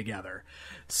it came together.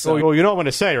 So, well, you know what I'm going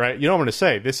to say, right? You know what I'm going to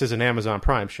say. This is an Amazon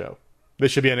Prime show.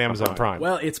 This should be an Amazon Prime.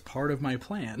 Well, it's part of my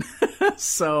plan.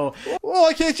 So, well,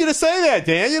 why can't you just say that,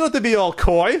 Dan? You don't have to be all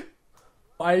coy.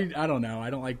 I don't know. I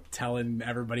don't like telling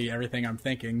everybody everything I'm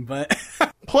thinking, but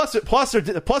plus they're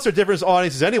different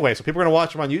audiences anyway. So people are going to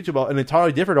watch them on YouTube. An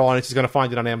entirely different audience is going to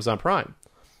find it on Amazon Prime.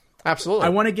 Absolutely. I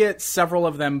want to get several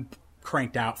of them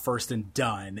cranked out first and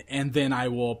done, and then I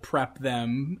will prep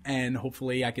them, and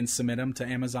hopefully I can submit them to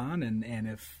Amazon. And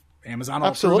if Amazon will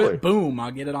approve it, boom, I'll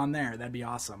get it on there. That'd be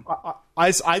awesome.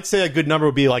 I'd say a good number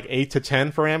would be like 8 to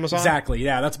 10 for Amazon. Exactly.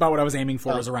 Yeah, that's about what I was aiming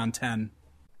for. Was around 10.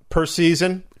 Per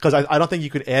season, because I don't think you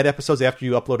could add episodes after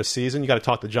you upload a season. You got to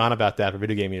talk to John about that for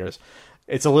Video Game Eaters.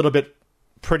 It's a little bit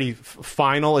pretty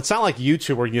final. It's not like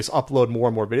YouTube where you just upload more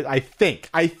and more videos. I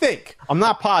think. I'm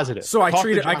not positive. So I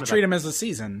treat them as a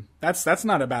season. That's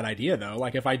not a bad idea though.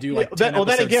 Like if I do like 10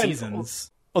 episode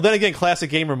seasons. Well, then again, Classic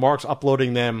Gamer Mark's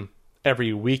uploading them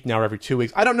every week now, or every 2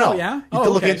 weeks. I don't know. Oh, yeah? You have to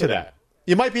look into that.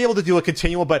 You might be able to do a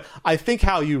continual, but I think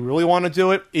how you really want to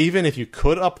do it, even if you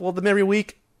could upload them every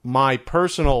week, my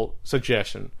personal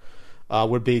suggestion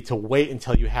would be to wait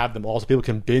until you have them all so people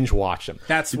can binge watch them.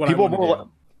 That's what I want to do.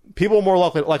 People are more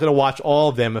likely to watch all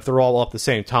of them if they're all up at the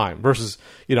same time versus,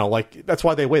 like that's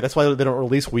why they wait. That's why they don't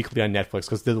release weekly on Netflix,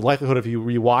 because the likelihood of you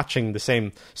rewatching the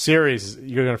same series,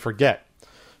 you're going to forget.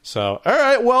 So, all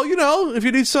right, well, if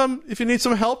you need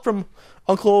some help from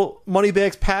Uncle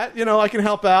Moneybags Pat, I can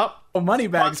help out. Oh,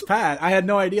 Moneybags Pat. I had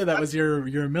no idea that was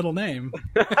your middle name.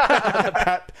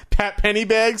 Pat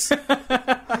Pennybags.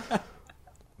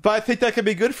 But I think that could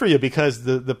be good for you because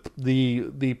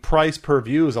the price per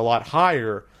view is a lot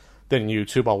higher than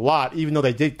YouTube, a lot, even though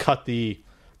they did cut the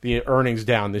earnings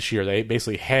down this year. They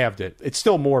basically halved it. It's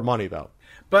still more money though.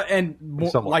 But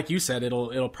like you said,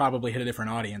 it'll probably hit a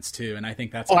different audience too, and I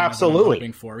think that's absolutely what I'm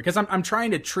hoping for, because I'm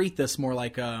trying to treat this more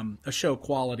like a show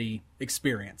quality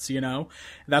experience.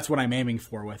 That's what I'm aiming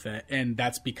for with it, and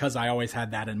that's because I always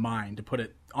had that in mind, to put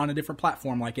it on a different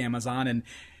platform like Amazon, and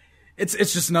it's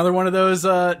just another one of those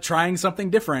trying something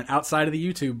different outside of the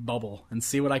YouTube bubble and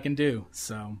see what I can do.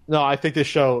 So no, I think this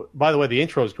show. By the way, the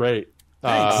intro is great.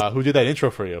 Who did that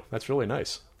intro for you? That's really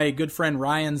nice. A good friend,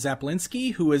 Ryan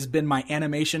Zaplinski, who has been my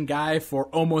animation guy for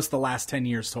almost the last 10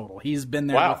 years total. He's been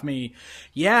there with me.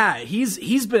 Yeah,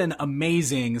 he's been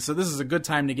amazing. So this is a good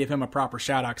time to give him a proper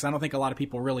shout out, because I don't think a lot of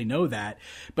people really know that.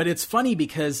 But it's funny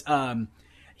because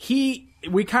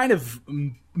we kind of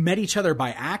met each other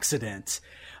by accident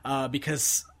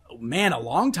because, man, a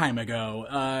long time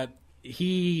ago,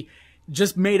 he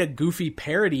just made a goofy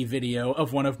parody video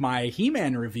of one of my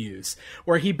He-Man reviews,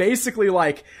 where he basically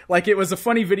like it was a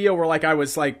funny video where I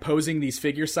was posing these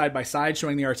figures side by side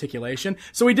showing the articulation.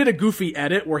 So he did a goofy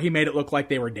edit where he made it look like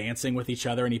they were dancing with each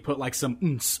other, and he put some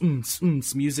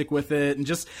music with it,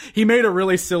 and he made a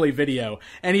really silly video,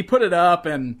 and he put it up,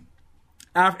 and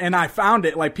I found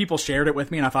it, people shared it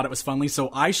with me, and I thought it was funny, so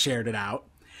I shared it out.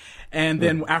 And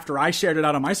then after I shared it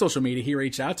out on my social media, he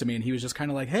reached out to me, and he was just kind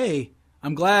of like, "Hey,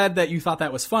 I'm glad that you thought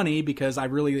that was funny, because I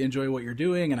really enjoy what you're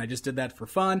doing, and I just did that for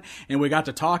fun." And we got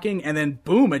to talking, and then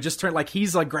boom, it just turned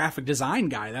he's a graphic design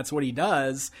guy. That's what he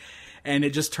does. And it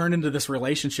just turned into this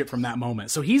relationship from that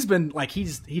moment. So he's been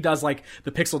he does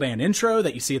the Pixel Dan intro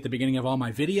that you see at the beginning of all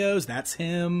my videos. That's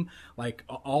him.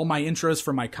 All my intros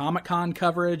for my Comic-Con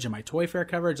coverage and my Toy Fair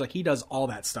coverage. He does all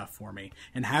that stuff for me,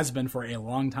 and has been for a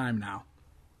long time now.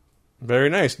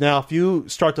 Very nice. Now, if you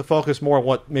start to focus more on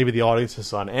what maybe the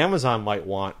audiences on Amazon might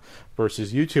want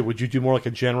versus YouTube, would you do more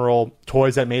a general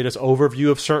Toys That Made Us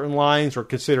overview of certain lines, or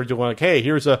consider doing hey,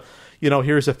 here's a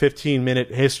 15-minute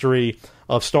history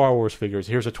of Star Wars figures.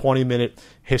 Here's a 20-minute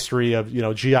history of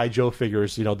G.I. Joe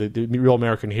figures. The Real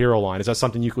American Hero line. Is that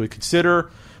something you could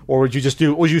consider? Or would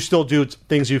you still do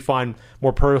things you find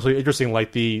more personally interesting,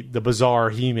 like the bizarre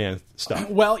He-Man stuff?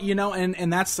 Well,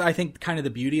 and that's, I think, kind of the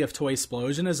beauty of Toy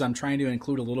Explosion, is I'm trying to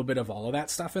include a little bit of all of that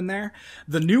stuff in there.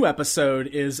 The new episode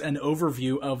is an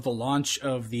overview of the launch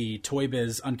of the Toy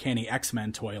Biz Uncanny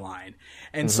X-Men toy line.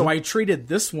 And so I treated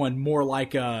this one more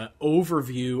like a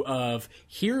overview of,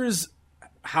 here's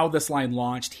how this line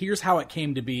launched, here's how it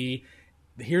came to be,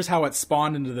 here's how it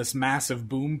spawned into this massive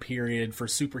boom period for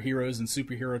superheroes and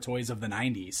superhero toys of the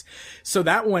 90s. So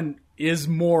that one is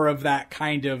more of that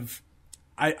kind of,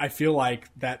 I feel like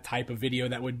that type of video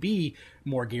that would be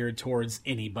more geared towards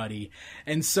anybody.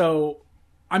 And so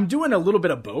I'm doing a little bit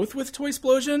of both with Toy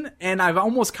Explosion, and I've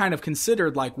almost kind of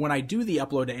considered, when I do the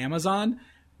upload to Amazon,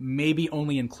 maybe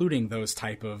only including those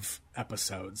type of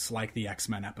episodes, like the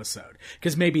X-Men episode,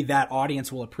 because maybe that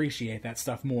audience will appreciate that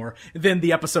stuff more than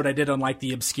the episode I did on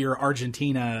the obscure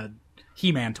Argentina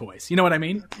He-Man toys. You know what I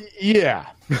mean? Yeah.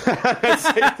 That's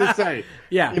safe to say.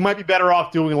 Yeah. You might be better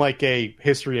off doing a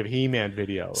history of He-Man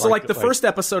video. So the first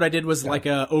episode I did was a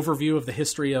overview of the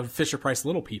history of Fisher-Price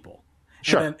Little People.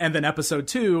 Sure. And then episode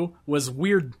 2 was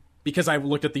weird, because I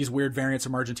looked at these weird variants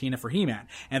from Argentina for He-Man.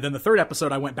 And then the third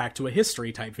episode, I went back to a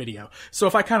history type video. So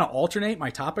if I kind of alternate my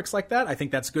topics like that, I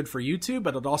think that's good for YouTube,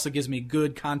 but it also gives me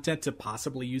good content to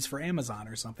possibly use for Amazon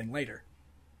or something later.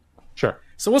 Sure.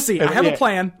 So we'll see. I have a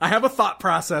plan. I have a thought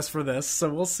process for this.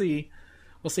 So we'll see.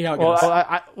 We'll see how it goes.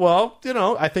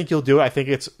 I think you'll do it. I think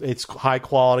it's high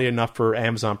quality enough for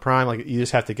Amazon Prime. You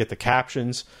just have to get the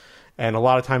captions. And a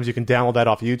lot of times you can download that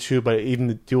off YouTube, but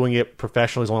even doing it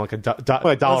professionally is only $1 a minute. I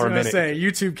was going to say,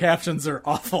 YouTube captions are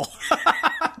awful.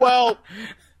 Well,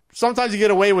 sometimes you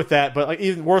get away with that, but like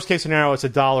even worst case scenario, it's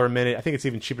 $1 a minute. I think it's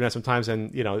even cheaper than that sometimes,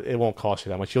 and it won't cost you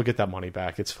that much. You'll get that money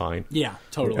back. It's fine. Yeah,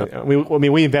 totally.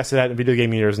 We invested that in video game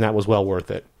meters, and that was well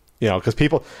worth it. Because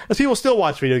people still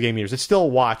watch video game meters. It's still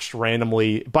watched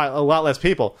randomly by a lot less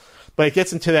people, but it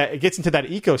gets into that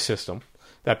ecosystem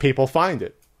that people find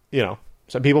it.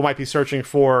 Some people might be searching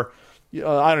for,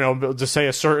 I don't know, just say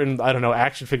a certain, I don't know,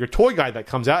 action figure toy guide that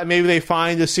comes out, and maybe they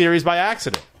find a series by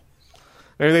accident.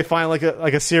 Maybe they find like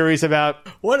a series about.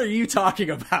 What are you talking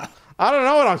about? I don't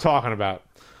know what I'm talking about.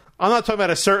 I'm not talking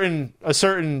about a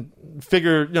certain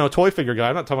figure, toy figure guy.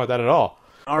 I'm not talking about that at all.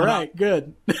 All right,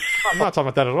 good. I'm not talking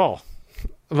about that at all.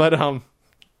 But you're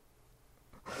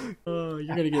gonna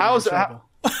get in trouble.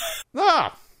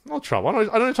 No trouble. I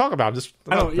don't even talk about.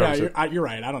 You're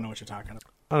right. I don't know what you're talking about.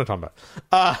 I don't know what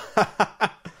I'm talking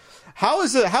about. How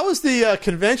is the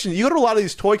convention? You go to a lot of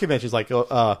these toy conventions, like you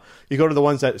go to the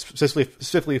ones that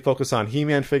specifically focus on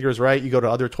He-Man figures, right? You go to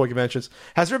other toy conventions.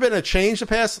 Has there been a change the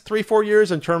past 3-4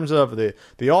 years in terms of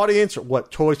the audience, or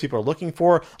what toys people are looking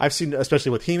for? I've seen,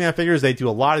 especially with He-Man figures, they do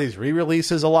a lot of these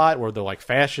re-releases a lot, where they're like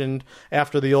fashioned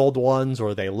after the old ones,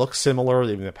 or they look similar,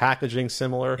 even the packaging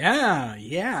similar.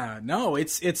 Yeah. No,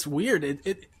 it's weird.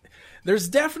 There's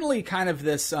definitely kind of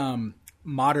this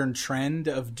modern trend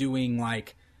of doing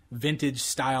like vintage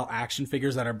style action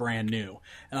figures that are brand new.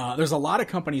 There's a lot of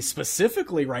companies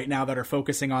specifically right now that are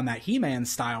focusing on that He-Man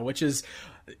style,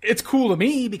 it's cool to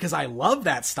me because I love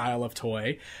that style of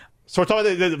toy. So we're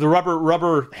talking the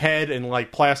rubber head and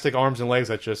like plastic arms and legs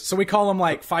that just. So we call them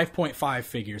like 5.5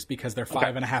 figures because they're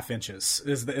 5.5 inches.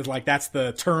 Is like that's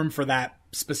the term for that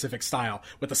specific style,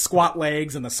 with the squat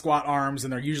legs and the squat arms,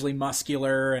 and they're usually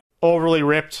muscular. Overly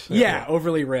ripped. Yeah,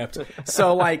 overly ripped.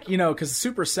 So, because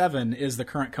Super 7 is the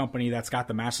current company that's got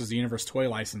the Masters of the Universe toy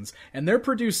license, and they're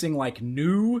producing,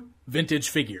 new vintage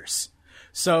figures.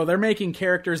 So they're making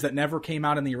characters that never came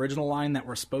out in the original line that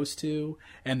were supposed to,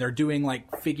 and they're doing,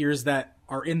 figures that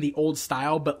are in the old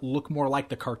style but look more like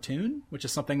the cartoon, which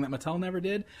is something that Mattel never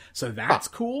did. So that's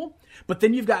cool. But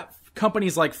then you've got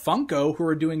companies like Funko who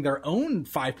are doing their own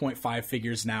 5.5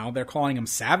 figures now. They're calling them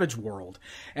Savage World.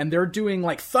 And they're doing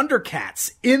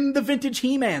Thundercats in the vintage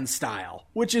He-Man style,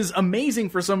 which is amazing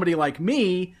for somebody like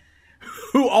me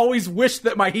who always wished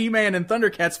that my He-Man and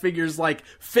Thundercats figures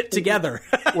fit together.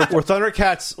 were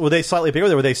Thundercats, were they slightly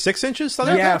bigger? Were they 6 inches?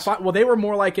 Thundercats? Yeah, well, they were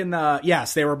more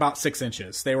they were about 6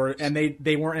 inches. They weren't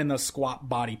in the squat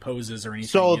body poses or anything.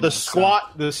 So the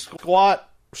squat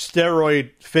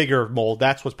steroid figure mold,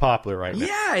 that's what's popular right now.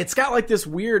 Yeah, it's got this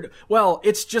weird,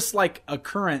 it's just a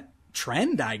current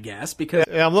trend, I guess, because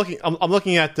I'm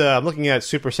looking at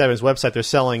Super 7's website. They're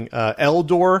selling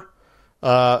Eldor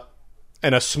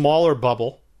and a smaller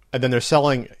bubble, and then they're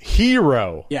selling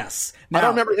Hero. Yes. Now, I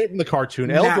don't remember him in the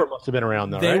cartoon. Eldor must have been around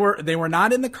though. They were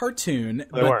not in the cartoon,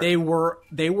 but they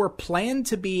were planned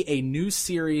to be a new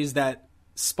series that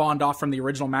spawned off from the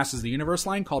original Masters of the Universe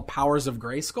line called Powers of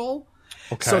Grayskull.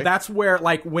 Okay. So that's where,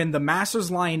 when the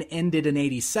Masters line ended in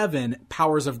 87,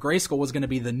 Powers of Grayskull was going to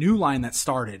be the new line that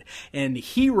started. And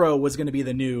Hero was going to be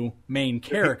the new main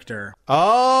character.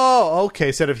 Oh, okay.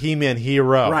 Instead of He-Man,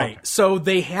 Hero. Right. Okay. So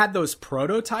they had those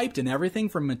prototyped and everything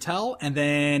from Mattel, and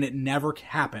then it never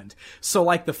happened. So,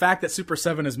 the fact that Super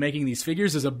 7 is making these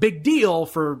figures is a big deal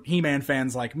for He-Man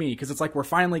fans like me, because it's we're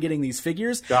finally getting these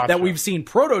figures that we've seen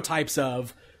prototypes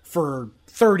of for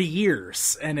 30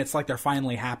 years, and it's they're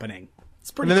finally happening.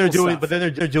 But then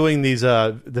they're doing these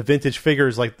the vintage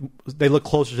figures, they look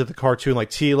closer to the cartoon,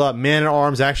 like Teela, Man at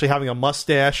Arms actually having a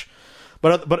mustache,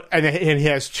 but he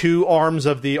has 2 arms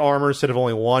of the armor instead of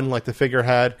only one, like the figure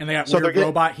had. And they got weird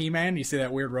robot He-Man. You see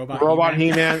that weird robot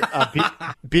He-Man?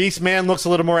 Beast Man looks a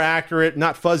little more accurate,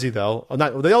 not fuzzy though. The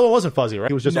other one wasn't fuzzy, right?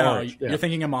 He was just orange. You're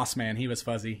thinking of Moss Man. He was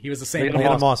fuzzy. He was the same.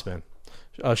 Moss Man.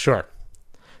 Sure.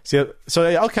 So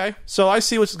okay. So I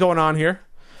see what's going on here.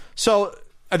 So.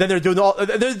 And then they're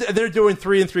doing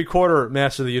 3 3/4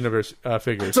 Master of the Universe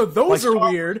figures. So those are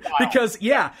weird because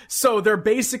so they're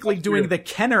basically doing the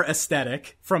Kenner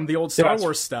aesthetic from the old Star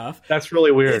Wars stuff. That's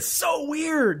really weird. It's so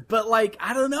weird, but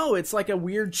I don't know. It's a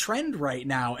weird trend right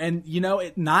now, and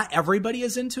not everybody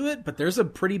is into it, but there's a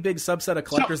pretty big subset of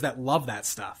collectors that love that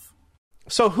stuff.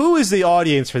 So who is the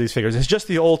audience for these figures? It's just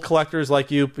the old collectors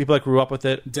like you, people that grew up with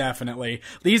it? Definitely.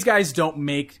 These guys don't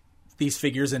make these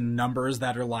figures in numbers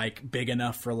that are big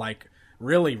enough for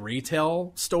really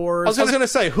retail stores. I was going to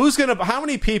say, how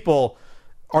many people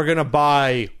are going to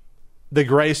buy the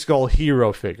Grayskull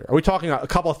Hero figure? Are we talking a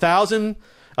couple thousand,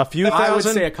 a few thousand? I would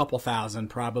say a couple thousand,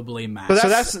 probably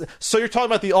max. So you're talking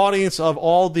about the audience of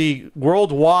all the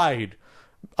worldwide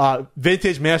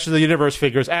vintage Masters of the Universe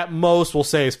figures, at most, we'll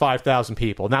say is 5,000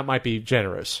 people, and that might be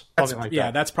generous.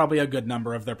 That's probably a good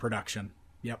number of their production.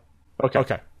 Yep.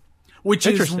 Okay. Which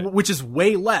is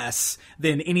way less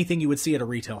than anything you would see at a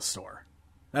retail store.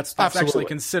 That's actually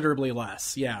considerably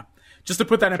less. Yeah. Just to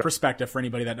put that in perspective for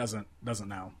anybody that doesn't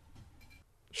know.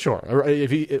 Sure.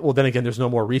 Well, then again, there's no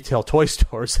more retail toy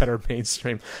stores that are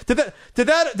mainstream.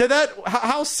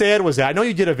 How sad was that? I know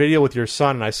you did a video with your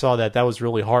son, and I saw that. That was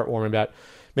really heartwarming about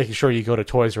making sure you go to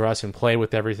Toys R Us and play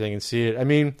with everything and see it. I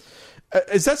mean,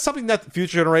 is that something that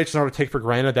future generations are going to take for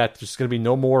granted, that there's going to be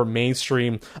no more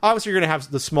mainstream? Obviously, you're going to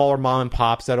have the smaller mom and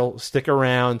pops that'll stick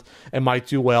around and might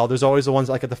do well. There's always the ones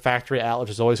like at the factory outlet.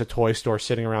 There's always a toy store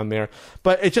sitting around there.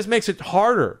 But it just makes it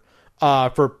harder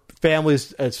for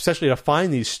families, especially, to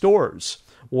find these stores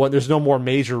when there's no more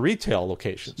major retail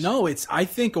locations. No, I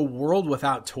think a world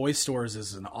without toy stores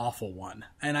is an awful one.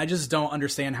 And I just don't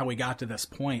understand how we got to this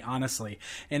point, honestly.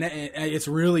 And it's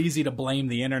really easy to blame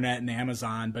the internet and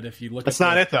Amazon, but if you look That's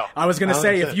not it, though. I was going to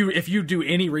say, if you do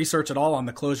any research at all on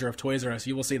the closure of Toys R Us,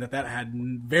 you will see that had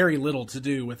very little to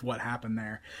do with what happened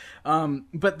there.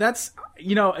 But that's,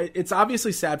 it's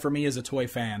obviously sad for me as a toy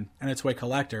fan and a toy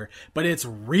collector, but it's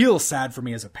real sad for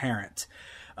me as a parent.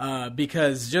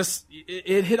 Because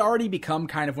it had already become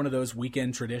kind of one of those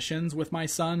weekend traditions with my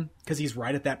son, because he's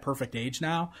right at that perfect age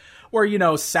now,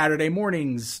 where, Saturday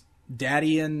mornings,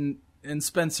 Daddy and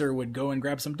Spencer would go and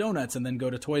grab some donuts and then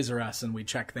go to Toys R Us and we'd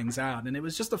check things out. And it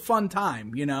was just a fun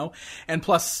time, and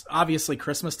plus, obviously,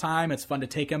 Christmas time, it's fun to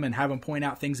take him and have him point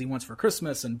out things he wants for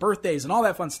Christmas and birthdays and all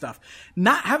that fun stuff.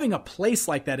 Not having a place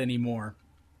like that anymore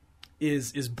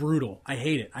is brutal. I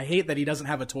hate it. I hate that he doesn't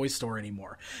have a toy store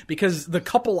anymore, because the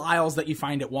couple aisles that you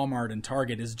find at Walmart and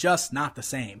Target is just not the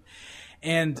same.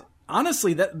 And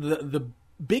honestly, that the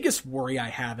biggest worry I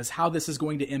have is how this is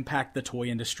going to impact the toy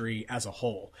industry as a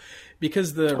whole.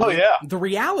 Because the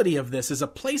reality of this is a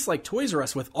place like Toys R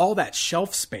Us with all that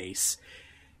shelf space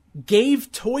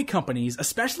gave toy companies,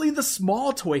 especially the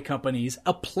small toy companies,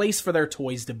 a place for their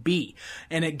toys to be.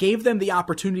 And it gave them the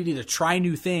opportunity to try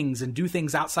new things and do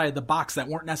things outside the box that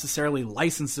weren't necessarily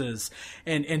licenses,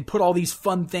 and put all these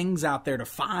fun things out there to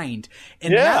find.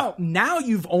 And now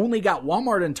you've only got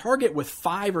Walmart and Target with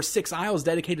 5 or 6 aisles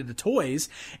dedicated to toys.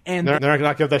 And they're not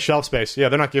going to give that shelf space. Yeah,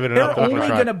 they're not giving it they're up. They're only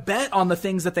going to bet on the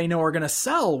things that they know are going to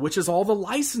sell, which is all the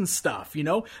licensed stuff,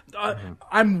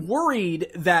 I'm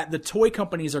worried that the toy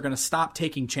companies are going to stop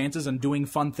taking chances and doing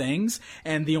fun things,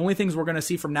 and the only things we're going to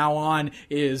see from now on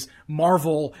is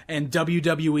Marvel and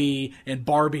WWE and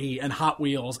Barbie and Hot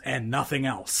Wheels and nothing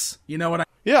else. You know what I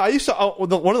Yeah, I used to.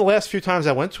 One of the last few times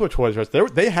I went to a Toys R Us,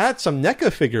 they had some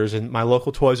NECA figures in my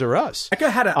local Toys R Us.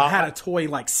 NECA had a toy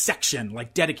section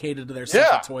dedicated to their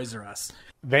stuff at Toys R Us.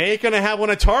 They ain't gonna have one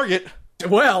at Target.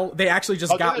 Well, they actually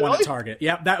just got one at Target.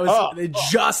 Yep, that was it.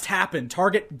 Just happened.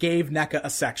 Target gave NECA a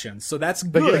section, so that's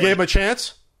good. They gave him a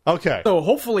chance. Okay. So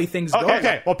hopefully things go.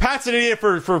 Okay. Well, Pat's an idiot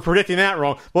for predicting that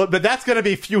wrong. Well, but that's going to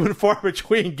be few and far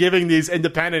between, giving these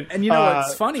independent and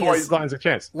what's funny is lines a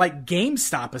chance.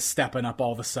 GameStop is stepping up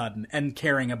all of a sudden and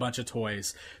carrying a bunch of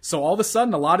toys. So all of a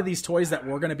sudden, a lot of these toys that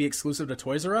were going to be exclusive to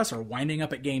Toys R Us are winding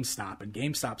up at GameStop, and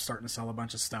GameStop's starting to sell a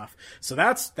bunch of stuff. So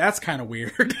that's kind of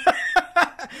weird.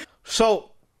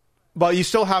 But you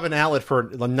still have an outlet for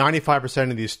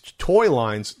 95% of these toy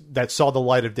lines that saw the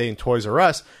light of day in Toys R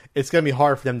Us. It's going to be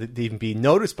hard for them to even be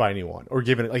noticed by anyone, or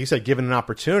given, like you said, given an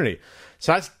opportunity.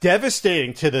 So that's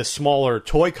devastating to the smaller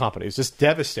toy companies. Just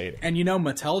devastating. And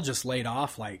Mattel just laid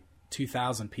off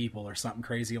 2,000 people or something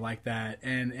crazy like that,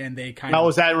 and they kind of. Now,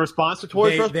 was that in response to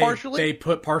Toys R Us partially? They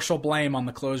put partial blame on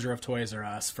the closure of Toys R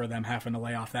Us for them having to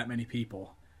lay off that many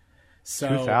people. So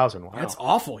 2,000, wow. That's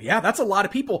awful. Yeah, that's a lot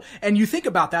of people. And you think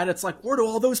about that, it's where do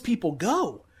all those people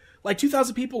go?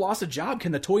 2,000 people lost a job.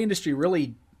 Can the toy industry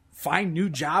really find new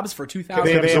jobs for 2,000?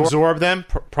 They absorb them?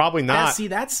 Probably not. Yeah,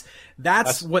 see,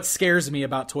 that's what scares me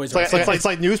about Toys R Us. It's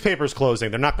like newspapers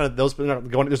closing. They're not going to. Those are not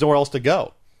going. There's nowhere else to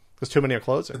go because too many are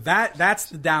closing. That's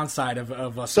the downside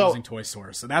of us losing toy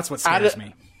stores. So that's what scares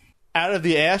me. Out of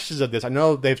the ashes of this, I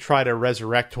know they've tried to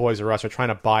resurrect Toys R Us. They're trying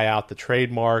to buy out the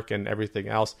trademark and everything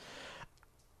else.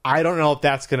 I don't know if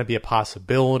that's going to be a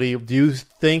possibility. Do you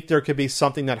think there could be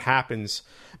something that happens?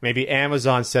 Maybe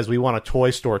Amazon says we want a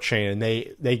toy store chain, and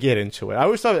they get into it. I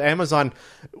always thought Amazon,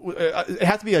 it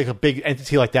has to be a big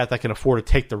entity like that can afford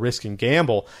to take the risk and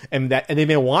gamble, and they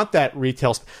may want that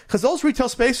retail, because those retail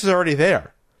spaces are already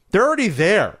there. They're already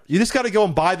there. You just got to go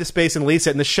and buy the space and lease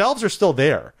it, and the shelves are still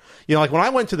there. When I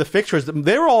went to the fixtures,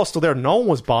 they were all still there. No one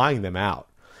was buying them out.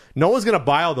 No one's going to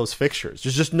buy all those fixtures.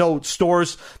 There's just no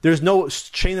stores. There's no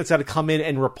chain that's got to come in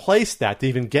and replace that to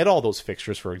even get all those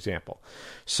fixtures, for example.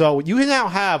 So you now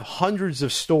have hundreds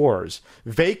of stores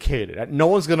vacated that no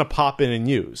one's going to pop in and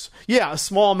use. Yeah, a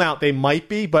small amount they might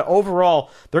be, but overall,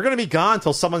 they're going to be gone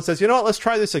until someone says, you know what, let's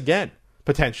try this again,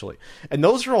 potentially. And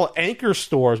those are all anchor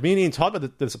stores. Me and Ian talked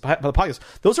about this about the podcast.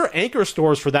 Those are anchor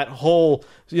stores for that whole,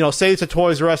 say it's a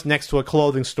Toys R Us next to a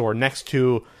clothing store, next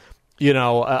to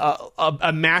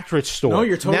a mattress store. No,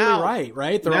 you're totally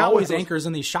right? They're always anchors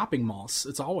in these shopping malls.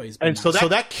 It's always been. And so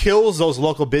that kills those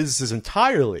local businesses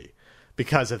entirely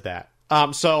because of that.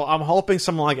 So I'm hoping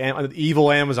someone like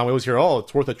evil Amazon, we always hear,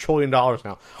 it's worth $1 trillion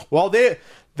now. Well, they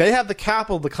have the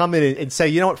capital to come in and say,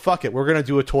 you know what, fuck it, we're going to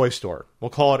do a toy store. We'll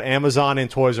call it Amazon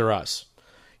and Toys R Us.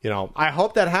 I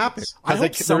hope that happens. I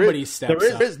hope somebody steps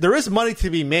up. There is money to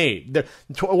be made.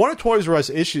 One of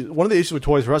the issues with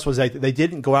Toys R Us was that they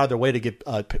didn't go out of their way to give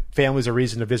families a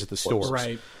reason to visit the stores.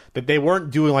 Right. That they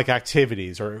weren't doing like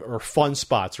activities or fun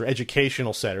spots or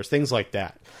educational centers, things like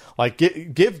that. Like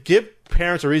give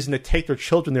parents a reason to take their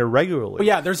children there regularly. But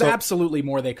yeah, there's absolutely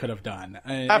more they could have done.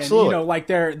 Absolutely. And, like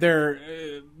their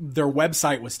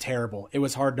website was terrible. It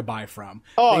was hard to buy from.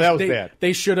 That was bad.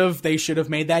 They should have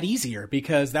made that easier,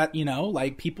 because that,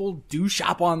 like people do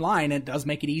shop online, and it does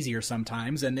make it easier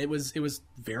sometimes, and it was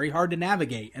very hard to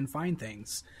navigate and find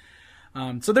things.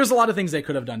 So there's a lot of things they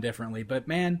could have done differently, but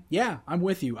man, yeah, I'm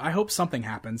with you. I hope something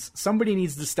happens. Somebody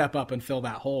needs to step up and fill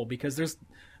that hole, because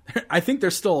I think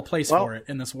there's still a place for it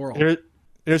in this world.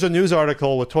 There's a news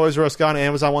article with Toys R Us gone.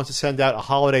 Amazon wants to send out a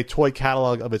holiday toy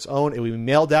catalog of its own. It will be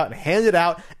mailed out and handed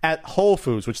out at Whole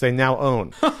Foods, which they now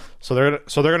own. So they're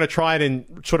gonna try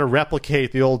and sort of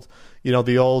replicate the old.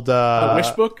 The wish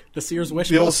book, the Sears wish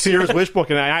book, the old Sears wish book,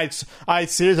 and I had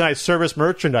Sears and I had Service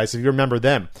Merchandise. If you remember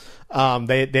them,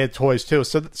 they had toys too.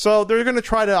 So they're going to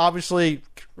try to obviously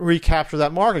recapture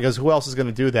that market, because who else is going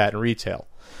to do that in retail?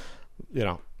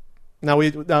 Now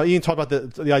Ian talked about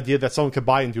the idea that someone could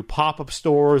buy and do pop-up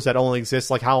stores that only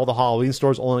exist, like how all the Halloween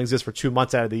stores only exist for 2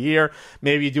 months out of the year.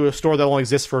 Maybe you do a store that only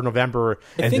exists for November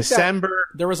and December.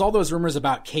 There was all those rumors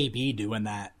about KB doing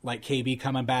that, like KB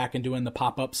coming back and doing the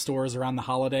pop-up stores around the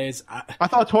holidays. I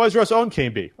thought Toys R Us owned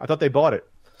KB. I thought they bought it.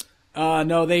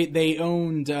 No, they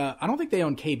owned. I don't think they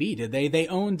owned KB, did they? They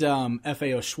owned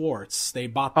FAO Schwartz. They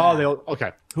bought that.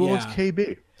 Okay. Who owns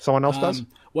KB? Someone else does?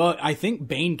 Well, I think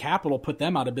Bain Capital put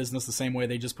them out of business the same way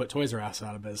they just put Toys R Us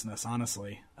out of business,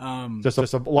 honestly. Just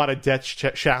a lot of debt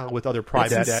shackled with other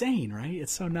private debt. It's insane, right?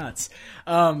 It's so nuts.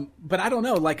 But I don't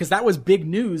know, because that was big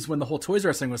news when the whole Toys R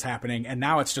Us thing was happening, and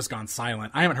now it's just gone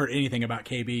silent. I haven't heard anything about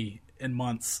KB in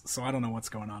months, so I don't know what's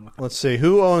going on with it. Let's see.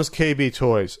 Who owns KB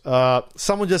Toys?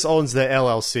 Someone just owns the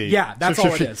LLC. Yeah, that's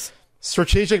all it is.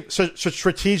 Strategic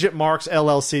Marks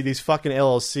LLC. These fucking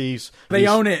LLCs. They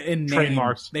own it in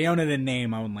trademarks. They own it in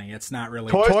name only. It's not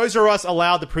really. Toys R Us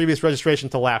allowed the previous registration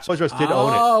to lapse. Toys R Us did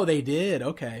own it. Oh, they did.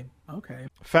 Okay.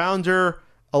 Founder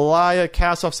Elia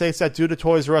Kassoff states that due to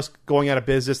Toys R Us going out of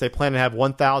business, they plan to have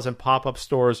 1,000 pop-up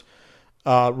stores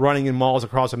running in malls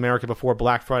across America before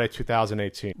Black Friday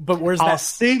 2018. But where's that? I'll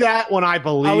see that when I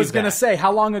believe I was going to say,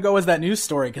 how long ago was that news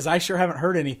story? Because I sure haven't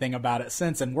heard anything about it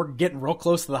since, and we're getting real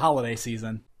close to the holiday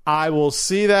season. I will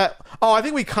see that. Oh, I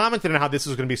think we commented on how this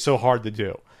was going to be so hard to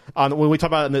do when we talk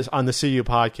about it on the CU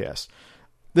podcast.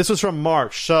 This was from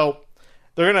March. So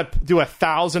they're going to do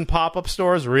 1,000 pop-up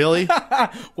stores? Really?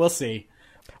 We'll see.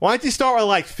 Why don't you start with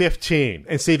like 15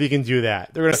 and see if you can do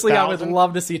that? Honestly, I would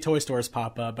love to see toy stores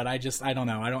pop up, but I don't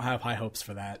know. I don't have high hopes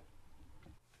for that.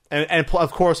 And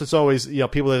of course, it's always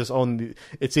people that just own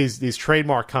these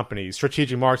trademark companies,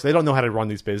 Strategic Marks. They don't know how to run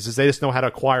these businesses. They just know how to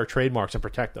acquire trademarks and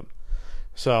protect them.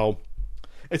 So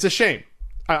it's a shame.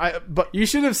 But you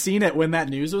should have seen it when that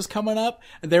news was coming up.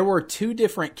 There were 2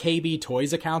 different KB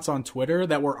Toys accounts on Twitter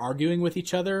that were arguing with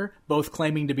each other, both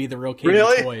claiming to be the real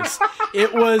KB Toys.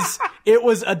 It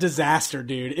was a disaster,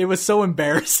 dude. It was so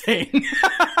embarrassing.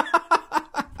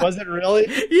 Was it really?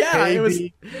 Yeah, KB it was.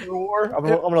 War? I'm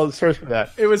gonna search for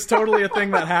that. It was totally a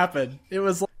thing that happened. It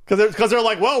was. Because they're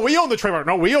like, well, we own the trademark.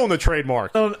 No, we own the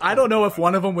trademark. I don't know if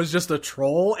one of them was just a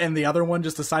troll and the other one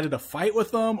just decided to fight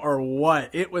with them or what.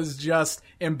 It was just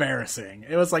embarrassing.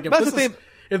 It was like,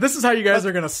 if this is how you guys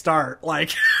are going to start,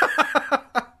 like...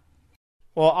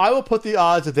 Well, I will put the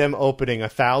odds of them opening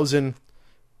 1,000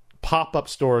 pop-up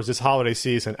stores this holiday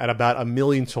season at about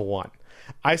 1,000,000 to 1.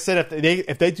 I said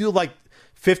if they do like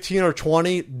 15 or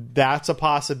 20, that's a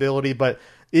possibility, but...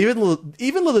 Even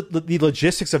the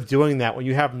logistics of doing that when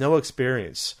you have no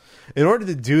experience, in order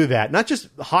to do that, not just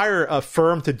hire a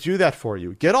firm to do that for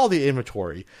you, get all the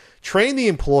inventory, train the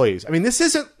employees. I mean, this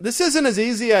isn't as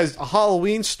easy as a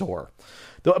Halloween store.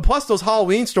 Plus, those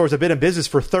Halloween stores have been in business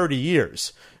for 30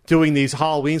 years, doing these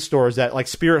Halloween stores that like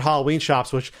Spirit Halloween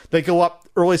shops, which they go up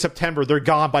early September. They're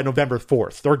gone by November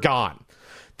 4th. They're gone.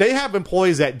 They have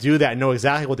employees that do that and know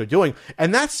exactly what they're doing.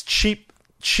 And that's cheap,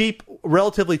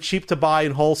 relatively cheap to buy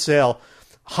in wholesale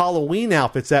Halloween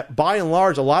outfits that, by and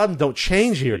large, a lot of them don't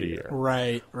change year to year.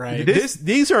 Right.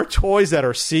 These are toys that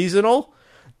are seasonal.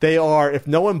 They are, if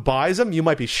no one buys them, you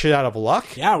might be shit out of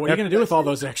luck. Yeah, what are you going to do with all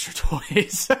those extra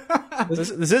toys?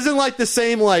 This isn't like the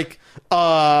same, like,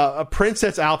 a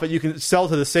princess outfit you can sell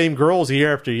to the same girls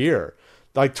year after year.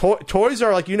 Like, toys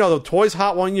are like, the toy's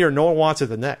hot one year, no one wants it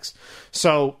the next.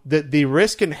 So the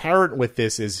risk inherent with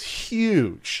this is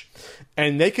huge.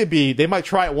 And they might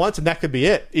try it once and that could be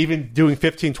it. Even doing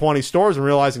 15, 20 stores and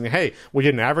realizing, hey, we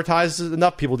didn't advertise it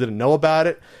enough, people didn't know about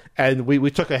it, and we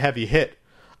took a heavy hit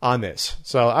on this.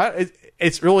 So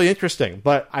it's really interesting.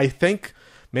 But I think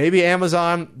maybe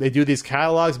Amazon, they do these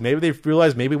catalogs, maybe they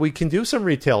realize maybe we can do some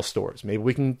retail stores. Maybe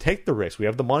we can take the risk. We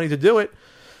have the money to do it.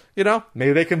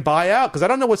 Maybe they can buy out, because I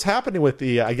don't know what's happening with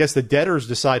the. I guess the debtors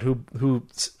decide who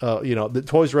the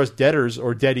Toys R Us debtors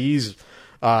or debtors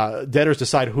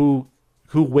decide who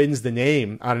wins the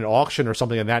name on an auction or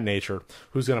something of that nature.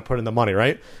 Who's going to put in the money,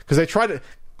 right? Because they try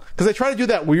to do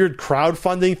that weird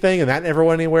crowdfunding thing, and that never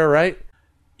went anywhere, right?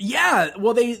 Yeah,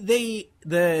 well,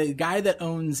 the guy that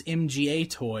owns MGA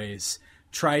Toys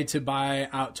tried to buy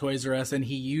out Toys R Us, and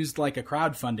he used like a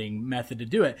crowdfunding method to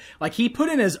do it. Like he put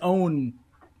in his own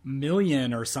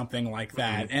million or something like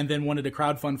that, and then wanted to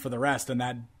crowdfund for the rest, and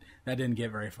that didn't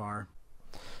get very far.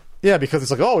 Yeah, because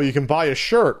it's like, oh, you can buy a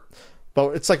shirt,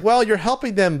 but it's like, well, you're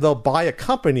helping them. They'll buy a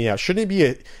company out. Shouldn't it be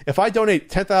if I donate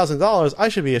 $10,000, I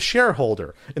should be a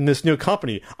shareholder in this new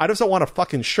company. I just don't want a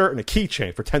fucking shirt and a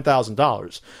keychain for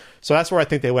 $10,000. So that's where I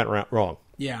think they went wrong.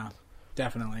 Yeah,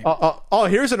 definitely.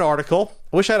 Here's an article.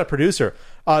 I wish I had a producer.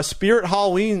 Spirit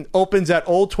Halloween opens at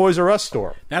old Toys R Us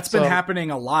store. That's been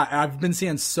happening a lot. I've been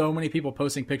seeing so many people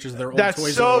posting pictures of their old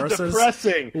Toys R Us. That's so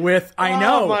depressing. I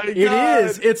know. It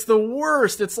is. It's the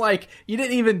worst. It's like, you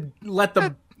didn't even let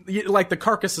the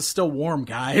carcass is still warm,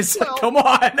 guys. Well, come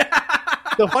on.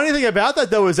 The funny thing about that,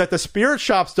 though, is that the Spirit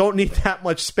shops don't need that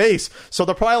much space, so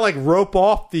they'll probably rope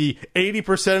off the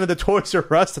 80% of the Toys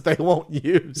R Us that they won't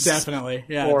use. Definitely,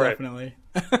 yeah, definitely.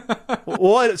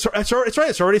 Well, it's right.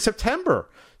 It's already September,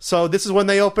 so this is when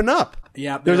they open up.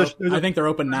 Yeah, I think they're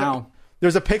open now.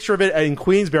 There's a picture of it in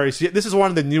Queensbury. So this is one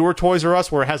of the newer Toys R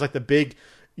Us where it has the big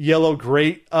yellow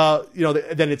grate.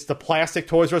 Then it's the plastic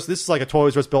Toys R Us. This is like a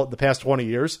Toys R Us built in the past 20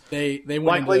 years. They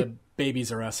went into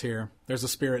Babies R Us here. There's a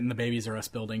Spirit in the Babies R Us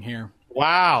building here.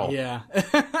 Wow. Yeah.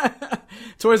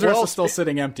 Toys R Us is still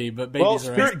sitting empty, but Babies R Us.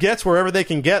 Spirit gets wherever they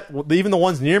can get. Even the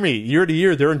ones near me, year to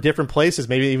year, they're in different places,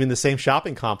 maybe even the same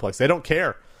shopping complex. They don't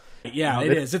care. Yeah,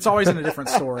 it is. It's always in a different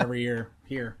store every year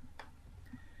here.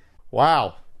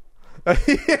 Wow. We're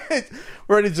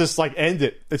ready to just end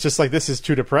it. It's just this is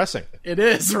too depressing. It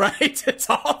is, right? It's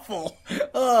awful.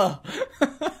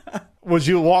 Would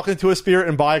you walk into a Spirit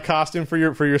and buy a costume for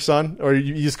your son, or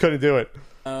you just couldn't do it?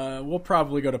 We'll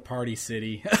probably go to Party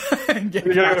City and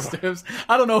get costumes.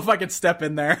 I don't know if I could step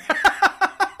in there.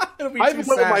 I went with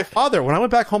my father when I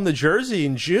went back home to Jersey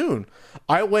in June.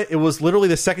 It was literally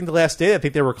the second to last day. I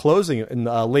think they were closing in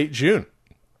late June.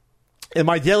 And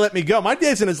my dad let me go. My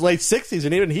dad's in his late 60s,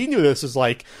 and even he knew this was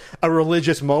a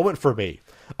religious moment for me.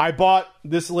 I bought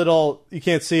this little, you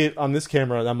can't see it on this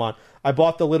camera that I'm on. I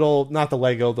bought the little, not the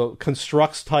Lego, the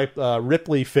Constructs type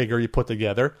Ripley figure you put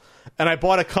together. And I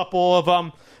bought a couple of,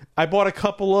 I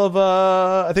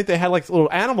think they had a little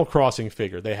Animal Crossing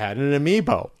figure they had, and an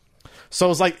amiibo. So it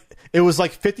was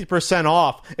 50%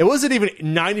 off. It wasn't even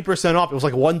 90% off. It was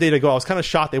one day to go. I was kind of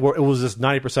shocked. It was just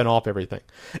 90% off everything.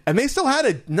 And they still had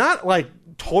it, not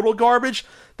total garbage.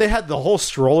 They had the whole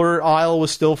stroller aisle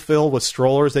was still filled with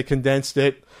strollers. They condensed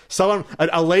it.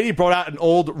 A lady brought out an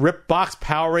old Rip Box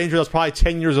Power Ranger that was probably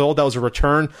 10 years old. That was a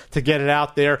return to get it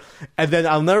out there. And then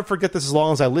I'll never forget this as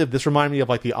long as I live. This reminded me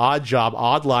of the Odd Job,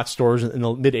 Odd Lot stores in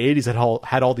the mid 80s that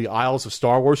had all the aisles of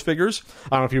Star Wars figures.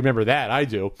 I don't know if you remember that. I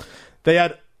do. They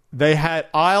had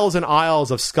aisles and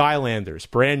aisles of Skylanders,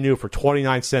 brand new for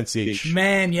 29 cents each.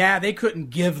 Man, yeah, they couldn't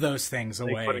give those things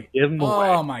away. They couldn't give them away.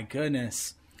 Oh, my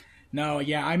goodness. No,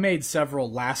 yeah, I made several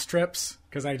last trips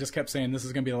because I just kept saying this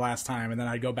is going to be the last time, and then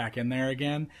I'd go back in there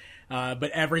again.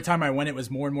 But every time I went, it was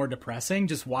more and more depressing.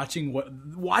 Just watching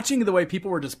the way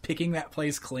people were just picking that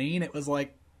place clean, it was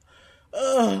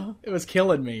it was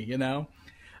killing me,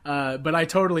 But I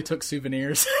totally took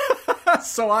souvenirs.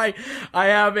 So I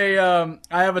have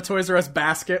a Toys R Us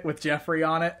basket with Jeffrey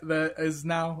on it that is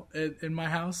now in my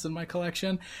house in my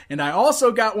collection, and I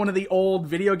also got one of the old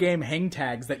video game hang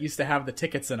tags that used to have the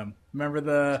tickets in them. Remember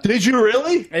the? Did you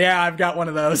really? Yeah, I've got one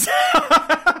of those.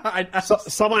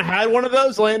 Someone had one of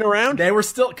those laying around. They were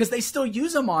still because they still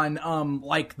use them on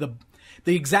like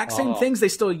the exact same things they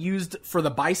still used for the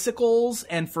bicycles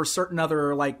and for certain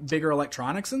other like bigger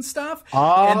electronics and stuff.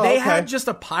 And they had just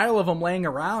a pile of them laying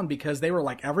around because they were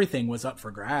like everything was up for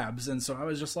grabs. And so I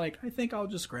was just like, I think I'll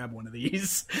just grab one of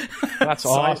these. That's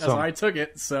awesome. So I took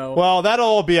it. So well, that'll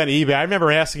all be on eBay. I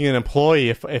remember asking an employee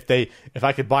if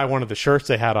I could buy one of the shirts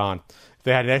they had on. If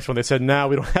they had an extra one, they said, no,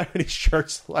 we don't have any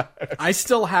shirts left. I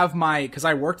still have because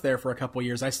I worked there for a couple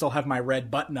years, I still have my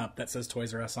red button up that says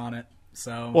Toys R Us on it.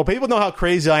 So well, people know how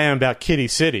crazy I am about Kitty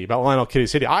City, about Lionel Kitty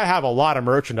City. I have a lot of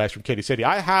merchandise from Kitty City.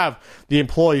 I have the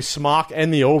employee smock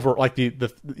and the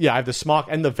I have the smock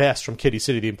and the vest from Kitty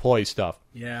City, the employee stuff.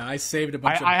 Yeah, I saved a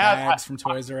bunch of bags from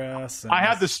Toys R Us. I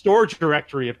have the storage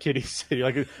directory of Kitty City.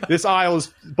 Like this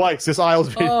aisle's bikes, this aisle's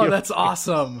video. Oh, that's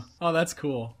awesome. Oh, that's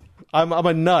cool. I'm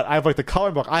a nut. I have like the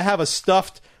coloring book. I have a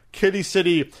stuffed Kitty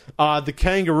City, the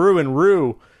kangaroo and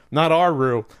Roo. Not our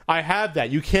Roo. I have that.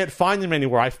 You can't find them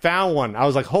anywhere. I found one. I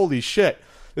was like, holy shit.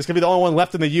 This could be the only one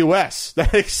left in the U.S.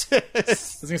 that exists. I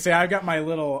was going to say, I've got my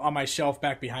little, on my shelf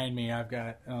back behind me, I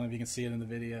don't know if you can see it in the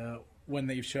video when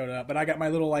you showed up, but I got my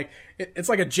little, like, it's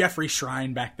like a Jeffrey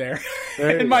shrine back there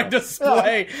in my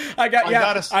display.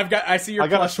 I see your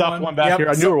plush one. I got a stuffed one back here.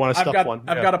 I knew I wanted a stuffed one.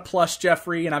 I've got a plush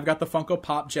Jeffrey, and I've got the Funko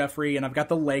Pop Jeffrey, and I've got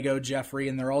the Lego Jeffrey,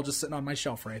 and they're all just sitting on my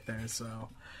shelf right there, so.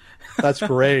 That's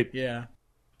great. Yeah.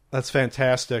 That's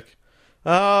fantastic.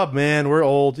 Oh man, we're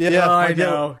old. Yeah, I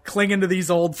know. Clinging to these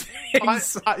old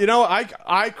things.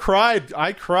 I cried.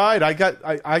 I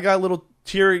got a little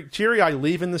teary eye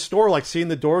leaving the store, like seeing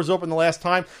the doors open the last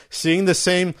time, seeing the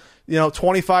same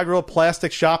 25-year-old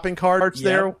plastic shopping carts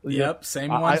there. Yep,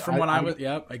 same ones from when I was.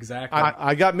 Yep, exactly.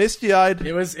 I got misty eyed.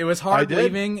 It was hard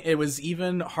leaving. It was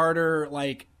even harder,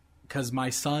 like. Because my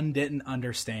son didn't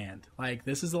understand. Like,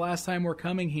 this is the last time we're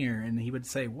coming here. And he would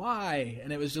say, why?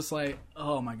 And it was just like,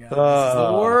 oh my God, this is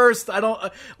the worst. I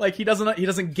don't, like, he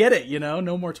doesn't get it,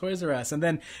 no more Toys R Us. And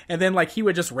then like, he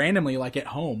would just randomly, like at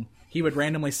home, he would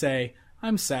randomly say,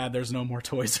 I'm sad there's no more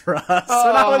Toys R Us.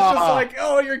 And I was just like,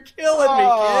 oh, you're killing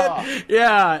me, kid.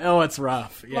 Yeah. Oh, it's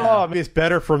rough. Yeah. Oh, I mean, it's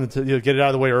better for him to get it out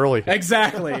of the way early.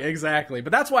 Exactly.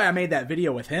 But that's why I made that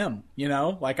video with him,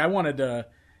 like I wanted to,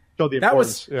 that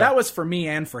was for me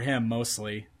and for him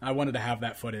mostly. I wanted to have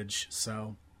that footage,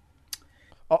 so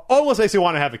almost makes you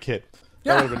want to have a kid.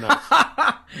 That would have been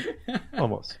nice.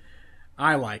 Almost.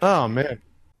 I like. Oh man.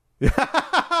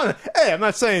 Hey, I'm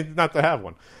not saying not to have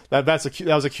one. That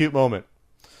was a cute moment.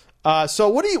 So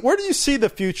where do you see the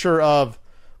future of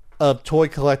toy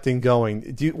collecting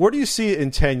going? Where do you see it in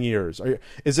 10 years?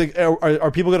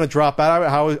 Are people going to drop out?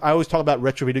 I always talk about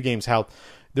retro video games. How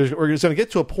we're going to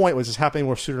get to a point where this is happening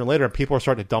more sooner or later, and people are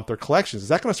starting to dump their collections. Is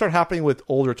that going to start happening with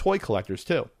older toy collectors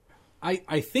too?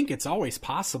 I think it's always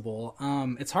possible.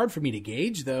 It's hard for me to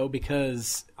gauge, though,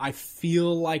 because I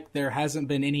feel like there hasn't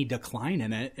been any decline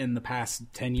in it in the past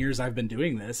 10 years I've been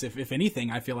doing this. If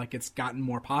anything, I feel like it's gotten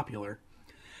more popular,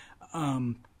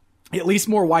 at least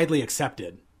more widely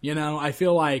accepted. I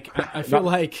feel like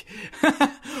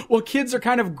well, kids are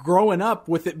kind of growing up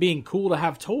with it being cool to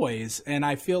have toys, and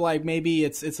I feel like maybe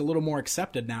it's a little more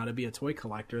accepted now to be a toy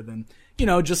collector than,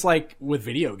 just like with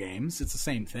video games, it's the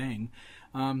same thing.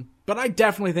 But I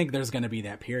definitely think there's going to be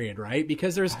that period, right?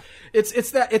 Because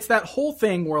it's that whole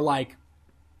thing where like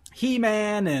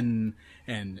He-Man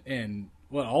and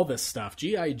well, all this stuff,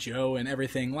 G.I. Joe and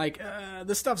everything, like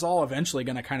this stuff's all eventually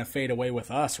going to kind of fade away with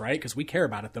us, right? Because we care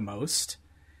about it the most.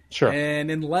 Sure. And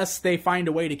unless they find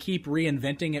a way to keep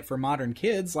reinventing it for modern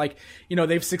kids, like,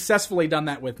 they've successfully done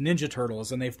that with Ninja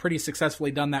Turtles, and they've pretty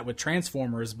successfully done that with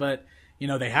Transformers, but,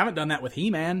 they haven't done that with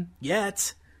He-Man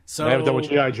yet. So they haven't done with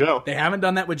G.I. Joe. They haven't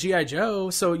done that with G.I. Joe.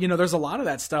 So, there's a lot of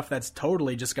that stuff that's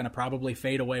totally just going to probably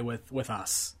fade away with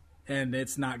us. And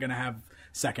it's not going to have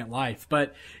second life.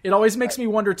 But it always makes me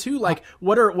wonder, too, like,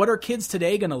 what are kids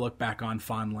today going to look back on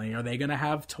fondly? Are they going to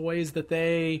have toys that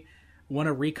they want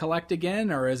to recollect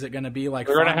again, or is it going to be like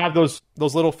they're going to have those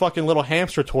little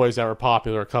hamster toys that were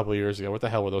popular a couple of years ago? What the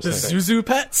hell were those things? Zuzu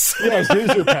Pets? Yeah,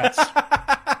 Zuzu Pets.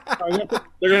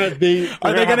 They're going to be.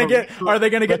 Are they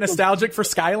going to get nostalgic for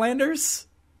Skylanders?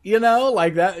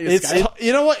 Like that.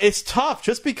 You know what? It's tough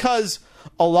just because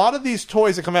a lot of these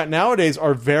toys that come out nowadays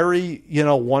are very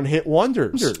one-hit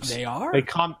wonders. They are. They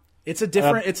come. It's a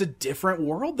different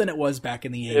world than it was back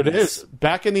in the 80s. It is.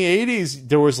 Back in the 80s,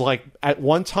 there was like, at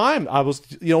one time, I was,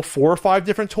 4 or 5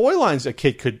 different toy lines a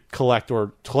kid could collect they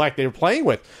were playing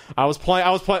with. I was playing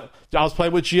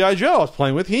with G.I. Joe, I was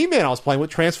playing with He-Man, I was playing with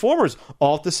Transformers,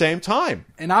 all at the same time.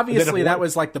 And obviously that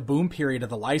was like the boom period of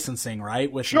the licensing,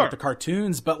 right? With the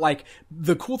cartoons. But like,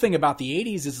 the cool thing about the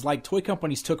 80s is like toy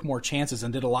companies took more chances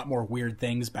and did a lot more weird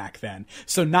things back then.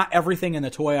 So not everything in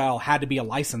the toy aisle had to be a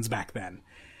license back then.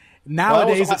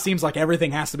 Nowadays, it seems like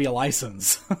everything has to be a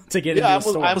license to get into the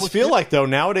store. I feel like, though,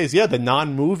 nowadays, the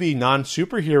non-movie,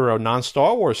 non-superhero,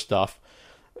 non-Star Wars stuff,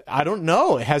 I don't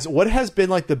know. What has been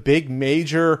like the big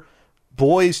major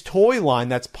boys toy line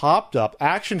that's popped up,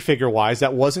 action figure-wise,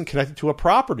 that wasn't connected to a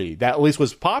property, that at least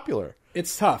was popular?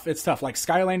 It's tough. Like,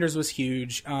 Skylanders was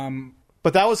huge.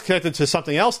 But that was connected to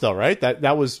something else, though, right?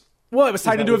 That was... Well, it was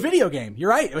tied into a video game.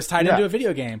 You're right. It was tied into a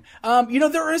video game.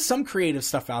 There is some creative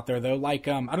stuff out there, though. Like,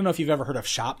 I don't know if you've ever heard of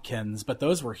Shopkins, but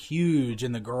those were huge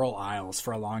in the girl aisles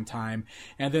for a long time.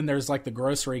 And then there's, like, the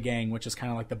Grocery Gang, which is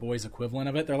kind of like the boys' equivalent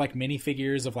of it. They're like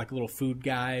minifigures of, like, little food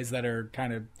guys that are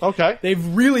kind of... Okay. They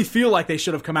really feel like they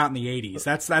should have come out in the 80s.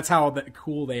 That's how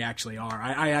cool they actually are.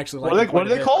 I actually like What are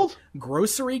they called?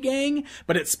 Grocery Gang,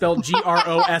 but it's spelled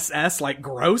Gross, like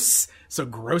gross. So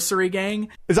Grocery Gang.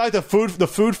 Is that like the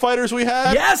food fighters we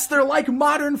had? Yes, they're like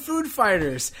modern food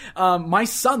fighters. My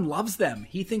son loves them.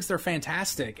 He thinks they're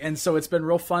fantastic. And so it's been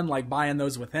real fun, like, buying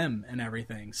those with him and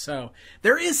everything. So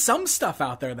there is some stuff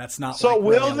out there that's not so like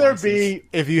will there be,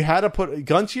 if you had to put a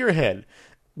gun to your head,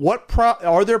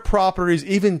 are there properties,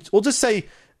 we'll just say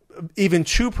even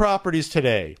 2 properties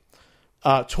today,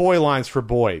 toy lines for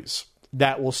boys,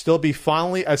 that will still be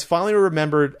finally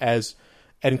remembered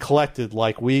and collected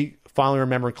like we finally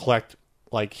remember and collect,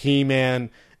 like He-Man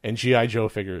and G.I. Joe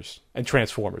figures and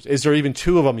Transformers? Is there even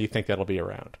 2 of them you think that'll be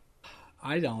around?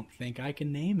 I don't think I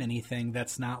can name anything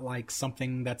that's not like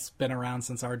something that's been around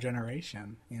since our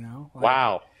generation,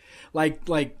 Wow.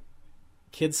 Like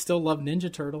kids still love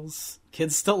Ninja Turtles.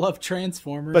 Kids still love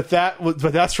Transformers. But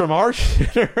that's from our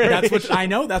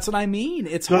generation. That's what I mean.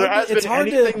 It's so hard.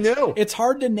 New. It's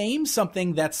hard to name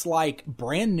something that's like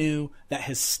brand new that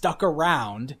has stuck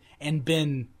around and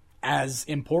been as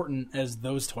important as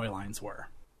those toy lines were.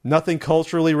 Nothing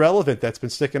culturally relevant that's been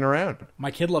sticking around.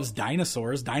 My kid loves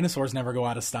dinosaurs. Dinosaurs never go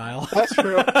out of style. That's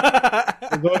true.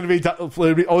 Always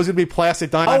going to be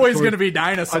plastic dinosaurs. Always going to be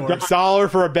dinosaurs. $1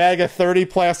 for a bag of 30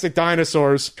 plastic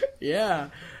dinosaurs. Yeah.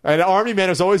 And Army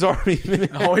Men is always Army Men.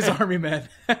 Always Army Men.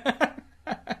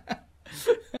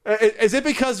 Is it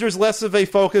because there's less of a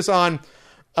focus on,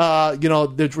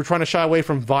 we're trying to shy away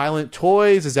from violent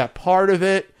toys? Is that part of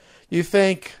it, you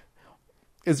think?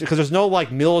 Is it because there's no,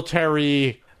 like,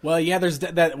 military... Well, yeah, there's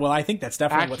that. Well, I think that's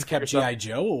definitely what's kept G.I.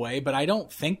 Joe away, but I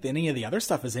don't think that any of the other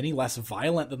stuff is any less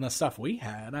violent than the stuff we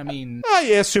had. I mean...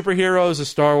 superheroes and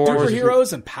Star Wars.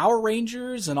 Superheroes and Power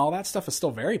Rangers and all that stuff is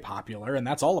still very popular, and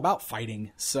that's all about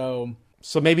fighting, So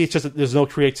maybe it's just that there's no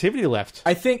creativity left.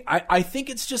 I think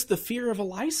it's just the fear of a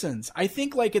license. I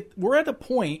think we're at a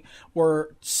point where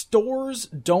stores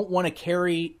don't want to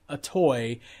carry a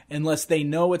toy unless they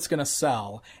know it's going to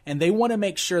sell, and they want to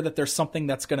make sure that there's something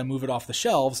that's going to move it off the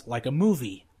shelves, like a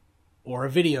movie or a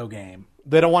video game.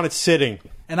 They don't want it sitting.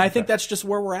 And I think that's just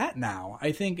where we're at now.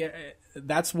 I think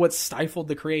that's what stifled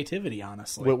the creativity,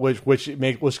 honestly.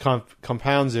 Which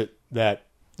compounds it that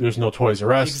there's no Toys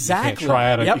R Us. Exactly. You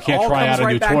can't try out a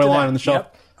new toy line on the shelf.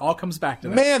 Yep. All comes back to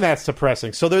that. Man, that's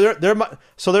depressing. So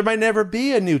there might never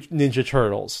be a new Ninja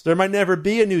Turtles. There might never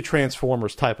be a new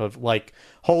Transformers type of, like,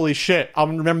 holy shit, I'm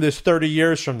going to remember this 30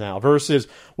 years from now, versus,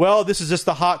 well, this is just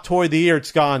the hot toy of the year,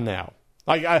 it's gone now.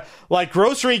 Like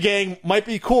Grocery Gang might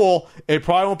be cool. It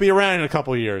probably won't be around in a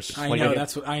couple of years. I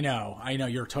know.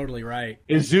 You're totally right.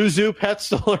 Is Zuzu Pet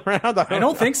still around? I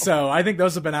don't think so. I think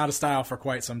those have been out of style for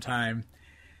quite some time.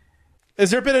 Has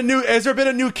there been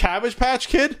a new Cabbage Patch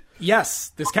Kid? Yes,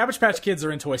 this Cabbage Patch Kids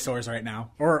are in toy stores right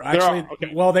now. Or actually,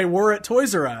 well, they were at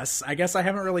Toys R Us. I guess I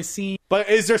haven't really seen. But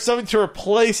is there something to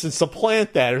replace and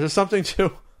supplant that? Is there something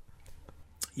to...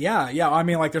 Yeah. I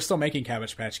mean, like, they're still making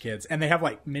Cabbage Patch Kids, and they have,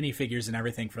 like, minifigures and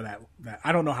everything for that.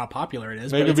 I don't know how popular it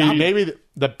is. Maybe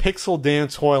the Pixel Dan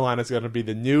toy line is going to be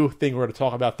the new thing we're going to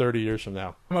talk about 30 years from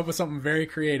now. Come up with something very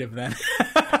creative then.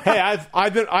 Hey,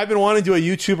 I've been wanting to do a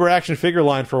YouTuber action figure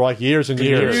line for like years and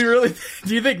years.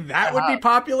 Do you think that would be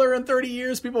popular in 30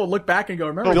 years? People would look back and go,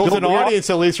 remember? There's an audience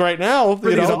at least right now. For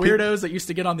these weirdos that used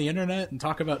to get on the internet and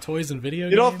talk about toys and video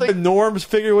games. You don't think a Norm's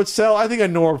figure would sell? I think a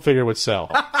Norm figure would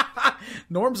sell.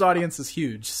 Norm's audience is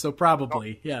huge, so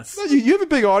probably, yes. You have a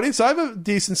big audience. I have a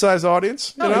decent sized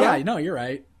audience. Yeah, no, you're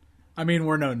right. I mean,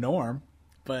 we're no Norm,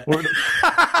 but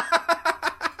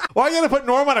Why are you gonna put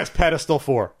Norm on his pedestal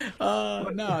for?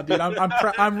 No, dude,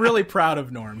 I'm really proud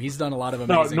of Norm. He's done a lot of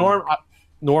amazing. No,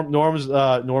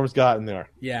 Norm's gotten there.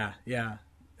 Yeah.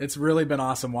 It's really been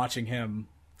awesome watching him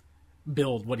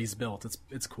build what he's built.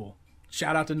 It's cool.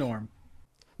 Shout out to Norm.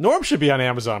 Norm should be on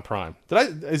Amazon Prime.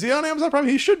 Is he on Amazon Prime?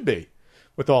 He should be,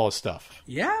 with all his stuff.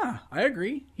 Yeah, I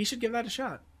agree. He should give that a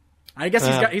shot. I guess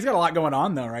he's got a lot going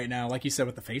on though right now, like you said,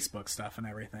 with the Facebook stuff and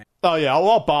everything. Oh yeah,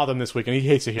 I'll bother him this weekend. He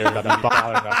hates to hear about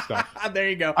that stuff. There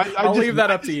you go. I'll leave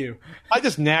that up to you. I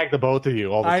just nag the both of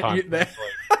you all the time.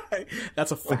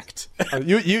 That's a fact.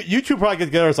 You two probably get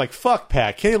together. It's like, fuck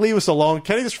Pat. Can you leave us alone?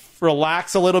 Can you just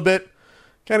relax a little bit?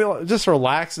 Can you just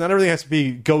relax? Not everything has to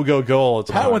be go all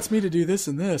the time. Pat wants me to do this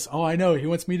and this. Oh, I know. He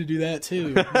wants me to do that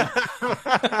too.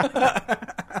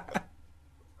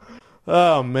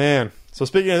 Oh man. So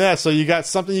speaking of that, so you got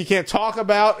something you can't talk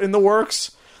about in the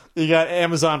works. You got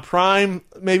Amazon Prime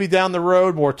maybe down the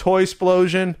road, more toy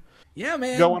explosion. Yeah,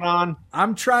 man. Going on.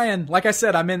 I'm trying. Like I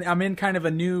said, I'm in kind of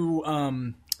a new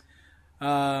I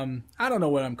don't know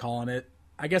what I'm calling it.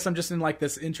 I guess I'm just in like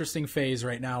this interesting phase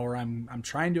right now where I'm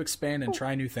trying to expand and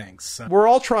try new things. So. We're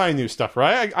all trying new stuff,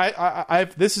 right?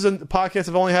 I've this is a podcast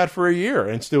I've only had for a year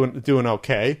and it's doing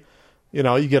okay. You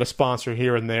know, you get a sponsor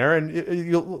here and there, and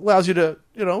it allows you to,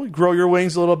 grow your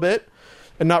wings a little bit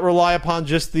and not rely upon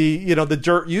just the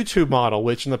dirt YouTube model,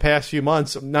 which in the past few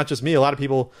months, not just me, a lot of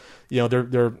people,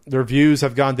 their views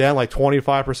have gone down like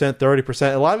 25%,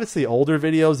 30%. A lot of it's the older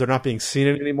videos. They're not being seen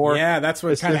anymore. Yeah, that's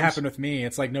what kind of happened with me.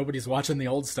 It's like nobody's watching the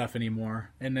old stuff anymore.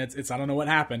 And it's I don't know what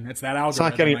happened. It's that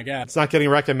algorithm, I guess. It's not getting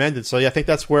recommended. So yeah, I think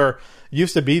that's where it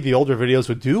used to be the older videos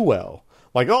would do well.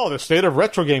 Like, the state of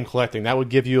retro game collecting. That would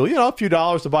give you, a few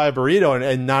dollars to buy a burrito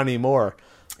and not anymore.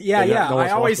 Yeah. I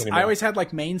always had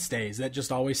like mainstays that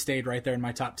just always stayed right there in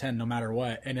my top 10 no matter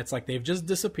what. And it's like they've just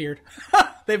disappeared.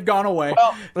 They've gone away.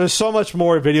 Well, there's so much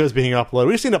more videos being uploaded.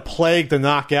 We just need a plague to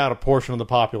knock out a portion of the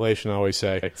population, I always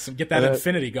say. So get that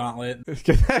Infinity Gauntlet. We'll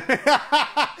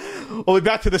be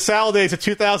back to the salad days of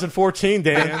 2014,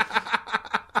 Dan.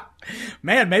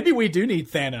 Man, maybe we do need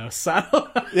Thanos.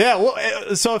 Yeah, well,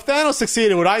 so if Thanos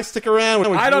succeeded, would I stick around?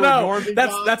 I don't know.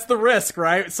 That's the risk,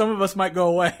 right? Some of us might go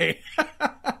away.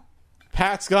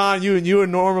 Pat's gone. You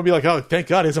and Norm will be like, oh, thank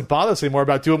God, he doesn't bother us anymore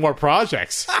about doing more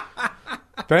projects.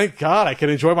 Thank God, I can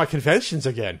enjoy my conventions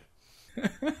again.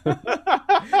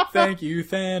 Thank you,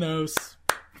 Thanos.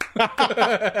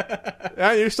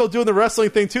 Yeah, you're still doing the wrestling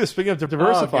thing too. Speaking of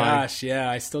diversifying. Oh gosh, yeah,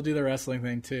 I still do the wrestling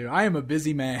thing too. I am a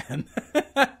busy man.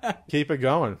 Keep it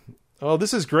going. Oh,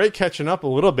 this is great catching up a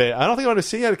little bit. I don't think I'm going to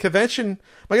see you at a convention. Am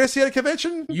I going to see you at a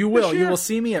convention? You will. You will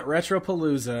see me at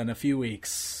Retropalooza in a few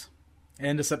weeks.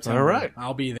 End of September. All right.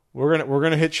 I'll be there. We're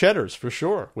gonna hit Cheddar's for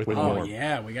sure. With Norm.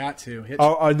 Yeah, we got to.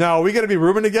 Now are we going to be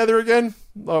rooming together again?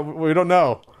 We don't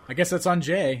know. I guess that's on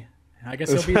Jay. I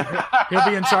guess he'll be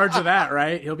in charge of that,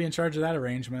 right? He'll be in charge of that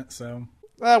arrangement. So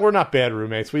we're not bad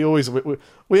roommates. We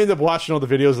end up watching all the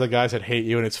videos of the guys that hate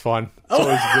you, and it's fun. It's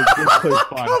always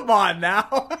fun. Come on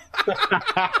now.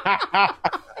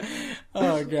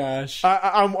 Oh gosh.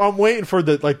 I'm waiting for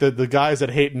the guys that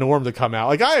hate Norm to come out.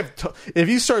 Like if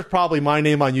you search probably my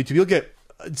name on YouTube, you'll get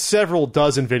several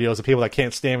dozen videos of people that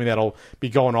can't stand me that'll be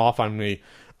going off on me.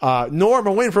 Norm,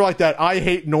 I'm waiting for like that I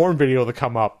hate Norm video to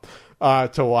come up.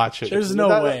 To watch it. There's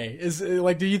no way.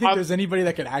 Do you think there's anybody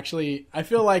that could actually? I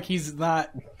feel like he's not.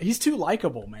 He's too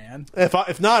likable, man.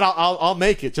 If not, I'll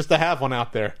make it just to have one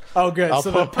out there. Oh, good.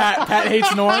 So the Pat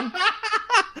hates Norm.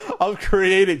 I'll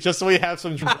create it just so we have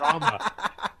some drama.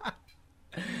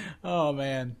 Oh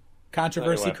man,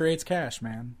 controversy creates cash,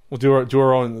 man. We'll do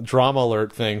our own drama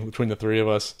alert thing between the three of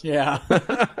us. Yeah.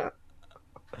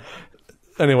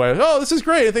 Anyway, this is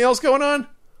great. Anything else going on?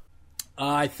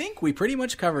 I think we pretty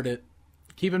much covered it.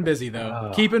 Keeping busy,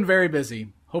 though. Keeping very busy.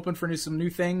 Hoping for some new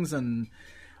things and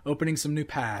opening some new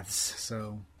paths.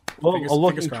 So,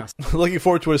 fingers crossed. Looking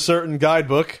forward to a certain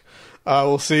guidebook.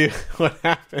 We'll see what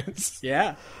happens.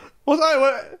 Yeah. I'm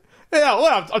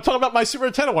talking about my Super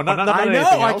Nintendo one. Not I know.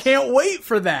 I can't wait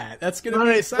for that. That's going to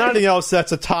be exciting. Nothing else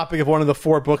that's a topic of one of the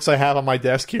 4 books I have on my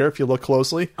desk here, if you look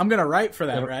closely. I'm going to write for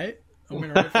that, right? I'm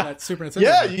going to write for that Super Nintendo.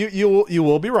 Yeah, you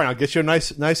will be right. I'll get you a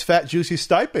nice fat juicy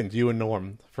stipend, you and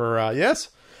Norm, for yes.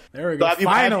 There we go.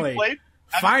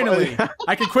 Finally,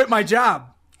 I can quit my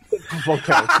job.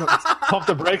 Okay, pump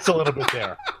the brakes a little bit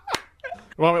there.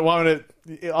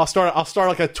 I'll start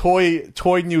like a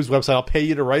toy news website. I'll pay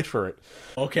you to write for it.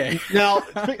 Okay. Now,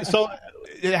 so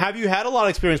have you had a lot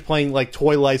of experience playing like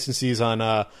toy licensees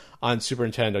on Super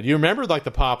Nintendo? Do you remember like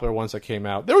the popular ones that came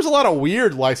out? There was a lot of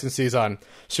weird licensees on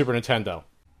Super Nintendo.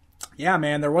 Yeah,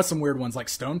 man, there was some weird ones like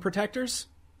Stone Protectors.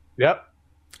 Yep.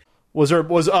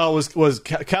 Was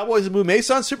Cowboys of Moo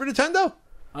Mesa on Super Nintendo?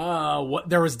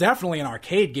 There was definitely an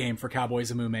arcade game for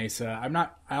Cowboys of Moo Mesa.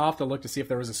 I'll have to look to see if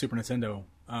there was a Super Nintendo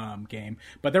game.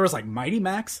 But there was like Mighty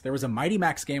Max. There was a Mighty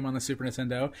Max game on the Super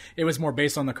Nintendo. It was more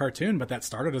based on the cartoon, but that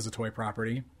started as a toy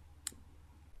property.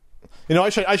 You know, I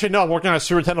should know. I'm working on a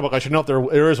Super Nintendo book. I should know if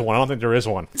there is one. I don't think there is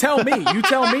one. Tell me. You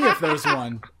tell me if there's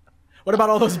one. What about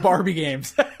all those Barbie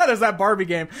games? There's that Barbie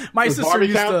game. My sister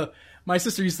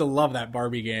used to love that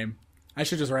Barbie game. I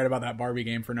should just write about that Barbie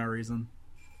game for no reason.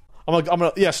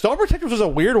 Stone Protectors was a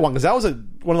weird one because that was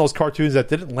one of those cartoons that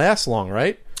didn't last long,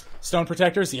 right? Stone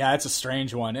Protectors, yeah, it's a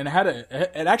strange one, and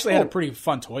it actually had a pretty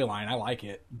fun toy line. I like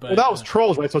it. But that was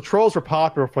Trolls, right? So Trolls were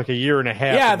popular for like a year and a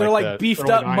half. Yeah, they're like beefed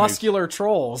up, muscular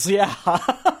trolls. Yeah.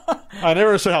 I never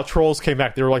understood how Trolls came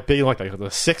back. They were like big in like the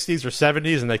 60s or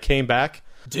 70s, and they came back.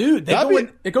 Dude,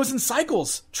 it goes in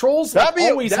cycles. Trolls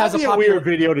always has a popular... weird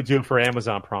video to do for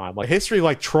Amazon Prime, like history,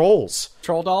 like Trolls,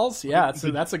 Troll dolls. Yeah,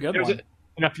 that's a good one.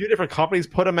 And a few different companies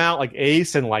put them out, like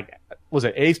Ace and was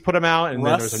it Ace put them out, and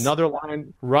Russ. Then there's another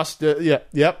line, Rust.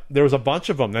 Yep. There was a bunch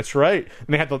of them. That's right.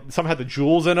 And some had the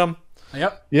jewels in them.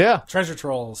 Yep. Yeah. Treasure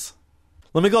Trolls.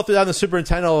 Let me go through down the Super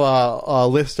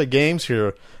Nintendo list of games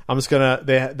here. I'm just gonna.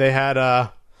 They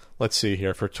had. Let's see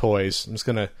here for toys. I'm just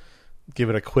gonna give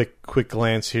it a quick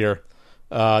glance here.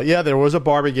 There was a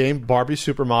Barbie game, Barbie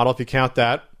Supermodel, if you count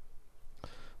that.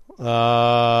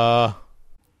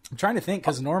 I'm trying to think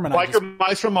because Norman.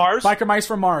 Mice from Mars. Biker Mice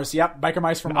from Mars. Yep, Biker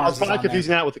Mice from Mars. I was probably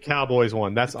confusing that with the Cowboys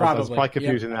one. I was probably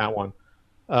confusing that one.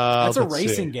 That's a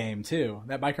racing game too.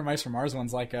 That Biker Mice from Mars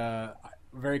one's like a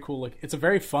very cool. It's a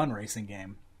very fun racing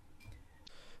game.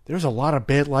 There's a lot of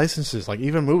bad licenses, like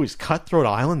even movies. Cutthroat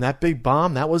Island, That Big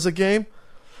Bomb, that was a game.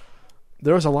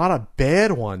 There was a lot of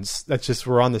bad ones that just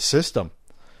were on the system.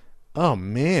 Oh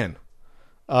man.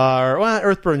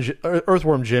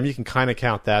 Earthworm Jim, you can kind of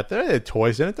count that. They had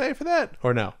toys, didn't they, for that?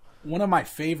 Or no? One of my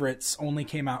favorites only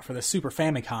came out for the Super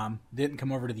Famicom. Didn't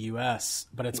come over to the U.S.,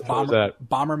 but it's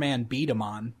Bomberman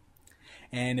Beat-em-on.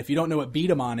 And if you don't know what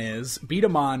Beat-em-on is,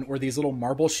 Beat-em-on were these little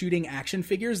marble shooting action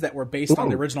figures that were based on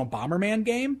the original Bomberman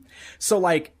game. So,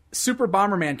 like, Super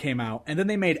Bomberman came out, and then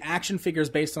they made action figures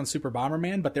based on Super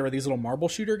Bomberman, but they were these little marble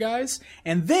shooter guys.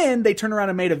 And then they turned around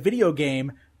and made a video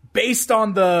game based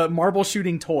on the marble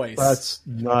shooting toys. That's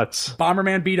nuts.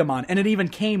 Bomberman Beat-em-on. And it even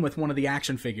came with one of the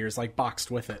action figures, like,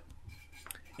 boxed with it.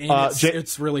 And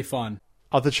it's really fun.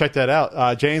 I'll have to check that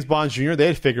out. James Bond Jr., they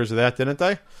had figures of that, didn't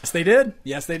they?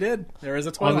 Yes, they did. There is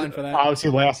a toy line for that. Obviously,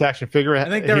 Last Action Figure. I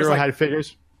think Hero had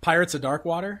figures. Pirates of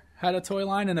Darkwater had a toy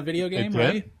line in a video game,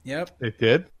 right? Yep. It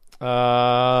did.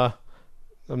 Not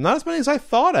as many as I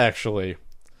thought, actually.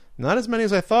 Not as many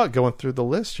as I thought going through the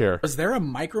list here. Was there a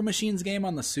Micro Machines game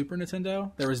on the Super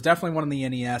Nintendo? There was definitely one on the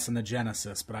NES and the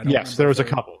Genesis, but I don't remember. Yes, there was a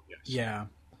couple. Yes. Yeah.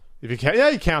 If you count,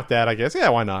 you count that, I guess. Yeah,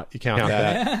 why not? You count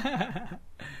that.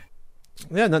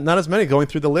 Yeah, not as many going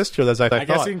through the list here as I thought. I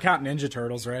guess you can count Ninja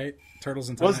Turtles, right? Turtles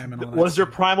in Time and all that. Was there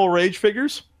Primal Rage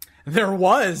figures? There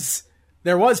was.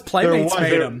 Playmates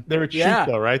made them. They were cheap,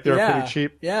 though, right? They were pretty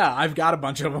cheap. Yeah, I've got a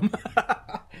bunch of them.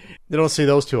 You don't see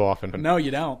those too often. No,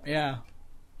 you don't. Yeah.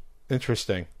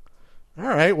 Interesting. All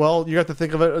right. Well, you have to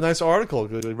think of a nice article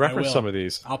to reference some of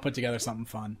these. I'll put together something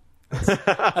fun.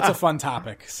 That's a fun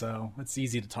topic, so it's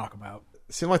easy to talk about.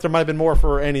 It seemed like there might have been more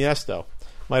for NES, though.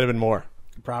 Might have been more.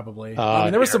 Probably. I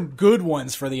mean, there were some good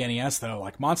ones for the NES, though.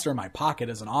 Like Monster in My Pocket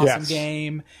is an awesome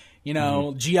game. You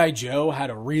know, G.I. Joe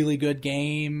had a really good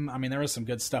game. I mean, there was some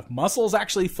good stuff. Muscle's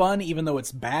actually fun, even though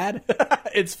it's bad.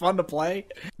 It's fun to play.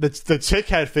 The Tick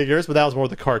had figures, but that was more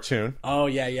the cartoon. Oh,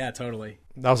 yeah, totally.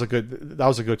 That was a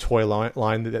good toy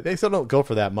line. They still don't go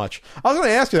for that much. I was going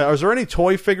to ask you that. Is there any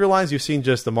toy figure lines you've seen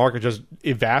just the market just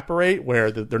evaporate where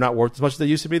they're not worth as much as they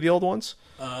used to be, the old ones?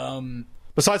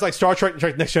 Besides, like Star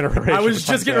Trek Next Generation. I was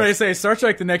just getting ready to say, Star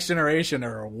Trek The Next Generation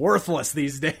are worthless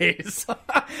these days.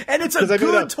 And it's a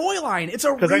good toy line. It's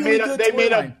a really good toy line. They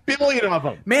made a billion of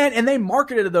them. Man, and they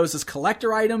marketed those as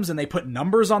collector items, and they put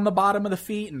numbers on the bottom of the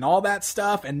feet and all that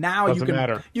stuff. And now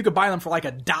you can buy them for like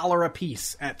 $1 a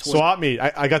piece at Toys. Swap Meet.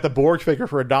 I got the Borg figure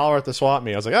for $1 at the Swap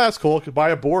Meet. I was like, that's cool. I could buy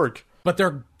a Borg. But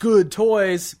they're good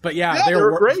toys. But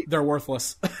they're great. They're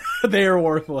worthless. They are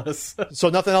worthless. So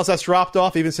nothing else that's dropped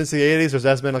off even since the 80s?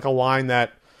 There's been like a line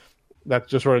that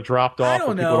just sort of dropped off. I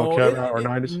don't know. People don't care about, or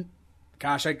 90s?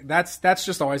 Gosh, that's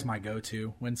just always my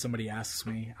go-to when somebody asks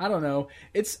me. I don't know.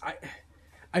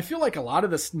 I feel like a lot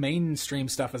of this mainstream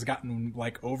stuff has gotten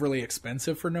like overly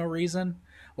expensive for no reason.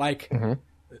 Like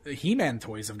He-Man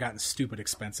toys have gotten stupid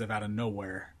expensive out of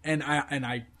nowhere, and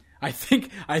I I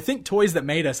think Toys That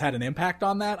Made Us had an impact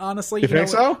on that, honestly. You think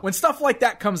so? When stuff like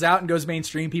that comes out and goes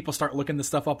mainstream, people start looking the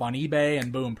stuff up on eBay,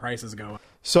 and boom, prices go up.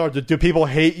 So do people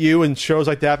hate you in shows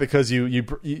like that because you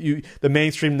the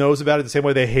mainstream knows about it the same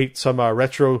way they hate some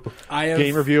retro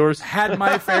game reviewers? Had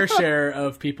my fair share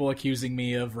of people accusing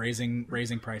me of raising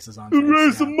prices on things.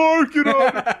 Raise the market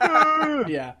on it.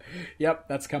 Yeah. Yep,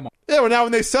 that's come up. Yeah, well, now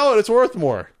when they sell it, it's worth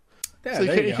more. Yeah, so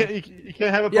you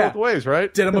can't have it both ways,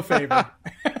 right? Did them a favor.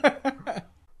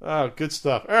 Oh, good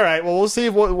stuff. All right. Well, we'll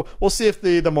see if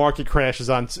the market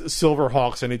crashes on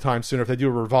Silverhawks anytime soon, if they do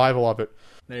a revival of it.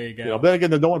 There you go. Then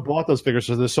again, no one bought those figures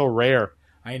because they're so rare.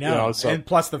 I know. And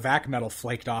plus the vac metal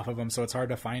flaked off of them, so it's hard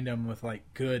to find them with like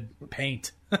good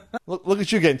paint. Look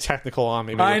at you getting technical on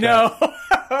me. I know.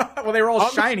 Well, they were all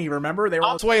shiny. Remember? They were.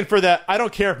 I was waiting for that. I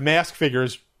don't care if mask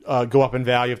figures go up in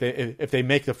value if they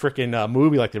make the freaking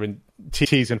movie like they've been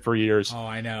teasing for years. Oh,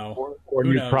 I know. Or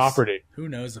new property. Who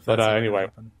knows if that's anyway.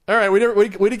 happen. All right, we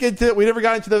never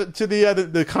got into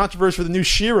the controversy for the new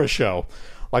She-Ra show.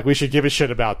 Like we should give a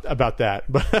shit about that.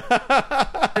 But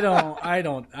I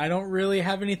don't really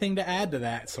have anything to add to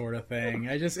that sort of thing.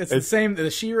 It's the same, the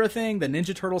She-Ra thing, the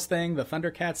Ninja Turtles thing, the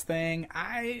Thundercats thing.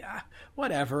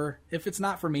 Whatever. If it's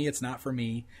not for me, it's not for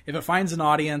me. If it finds an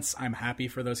audience, I'm happy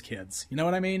for those kids. You know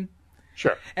what I mean?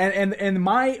 Sure. And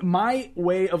my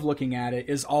way of looking at it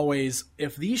is always,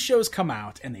 if these shows come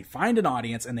out and they find an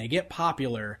audience and they get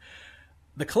popular,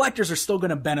 the collectors are still going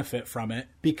to benefit from it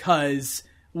because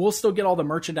we'll still get all the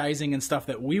merchandising and stuff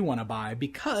that we want to buy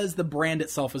because the brand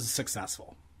itself is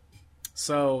successful.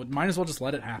 So might as well just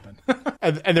let it happen.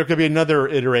 and there could be another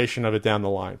iteration of it down the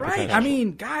line. Right. I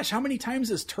mean, gosh, how many times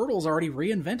has Turtles already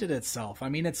reinvented itself? I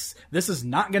mean, this is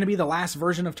not going to be the last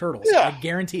version of Turtles. Yeah. I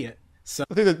guarantee it. So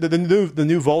I think the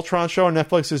new Voltron show on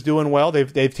Netflix is doing well.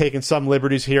 They've taken some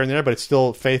liberties here and there, but it's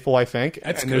still faithful, I think.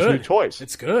 That's and good. There's new toys.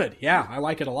 It's good. Yeah, I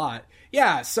like it a lot.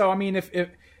 Yeah, so I mean,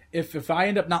 if I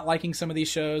end up not liking some of these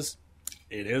shows,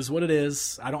 it is what it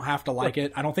is. I don't have to like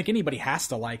it. I don't think anybody has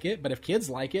to like it. But if kids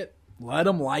like it, let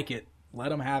them like it. Let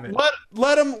them have it.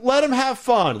 Let them have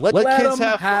fun. Let kids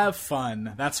have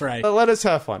fun. That's right. Let us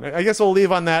have fun. I guess we'll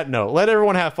leave on that note. Let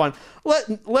everyone have fun.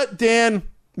 Let Dan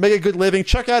make a good living.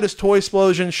 Check out his Toy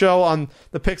Explosion show on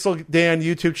the Pixel Dan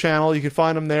YouTube channel. You can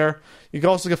find him there. You can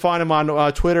also find him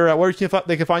on Twitter. Where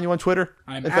they can find you on Twitter?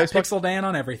 I'm at Pixel Dan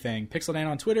on everything. Pixel Dan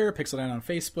on Twitter. Pixel Dan on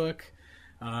Facebook.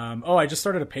 I just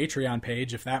started a Patreon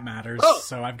page, if that matters.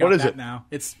 So I've got that now.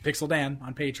 It's Pixel Dan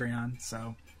on Patreon.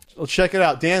 So check it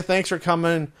out. Dan, thanks for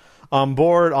coming on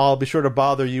board. I'll be sure to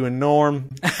bother you and Norm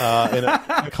in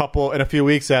a few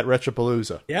weeks at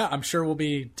Retropalooza. Yeah, I'm sure we'll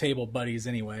be table buddies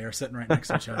anyway, or sitting right next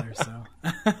to each other. So,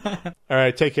 all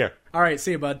right, take care. All right,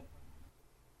 see you, bud.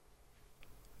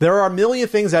 There are a million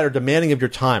things that are demanding of your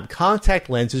time. Contact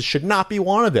lenses should not be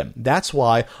one of them. That's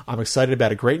why I'm excited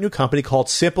about a great new company called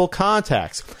Simple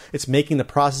Contacts. It's making the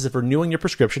process of renewing your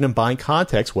prescription and buying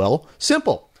contacts, well,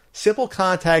 simple. Simple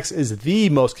Contacts is the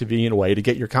most convenient way to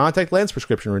get your contact lens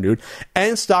prescription renewed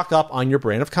and stock up on your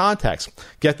brand of contacts.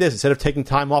 Get this, instead of taking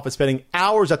time off and spending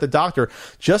hours at the doctor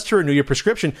just to renew your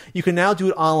prescription, you can now do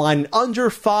it online in under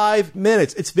 5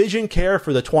 minutes. It's vision care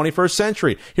for the 21st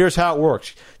century. Here's how it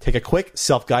works. Take a quick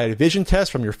self-guided vision test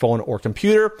from your phone or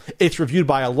computer. It's reviewed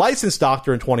by a licensed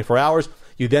doctor in 24 hours.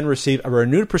 You then receive a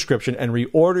renewed prescription and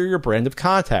reorder your brand of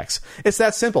contacts. It's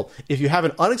that simple. If you have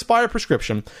an unexpired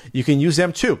prescription, you can use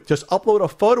them too. Just upload a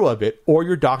photo of it or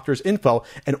your doctor's info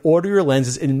and order your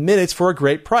lenses in minutes for a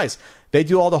great price. They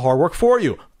do all the hard work for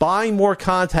you. Buying more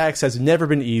contacts has never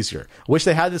been easier. I wish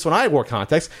they had this when I wore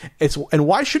contacts. And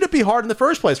why should it be hard in the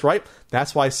first place, right?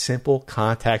 That's why Simple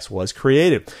Contacts was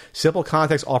created. Simple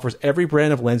Contacts offers every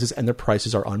brand of lenses and their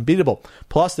prices are unbeatable.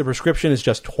 Plus, the prescription is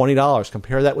just $20.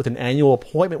 Compare that with an annual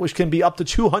appointment, which can be up to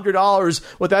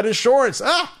 $200 without insurance.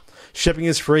 Shipping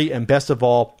is free, and best of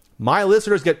all, my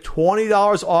listeners get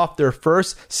 $20 off their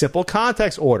first Simple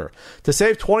Contacts order. To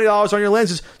save $20 on your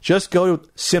lenses, just go to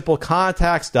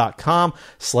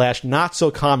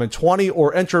simplecontacts.com/notsocommon20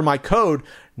 or enter my code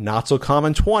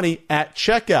notsocommon20 at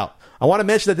checkout. I want to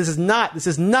mention that this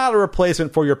is not a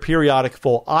replacement for your periodic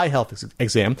full eye health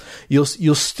exam. You'll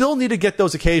still need to get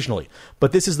those occasionally,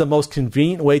 but this is the most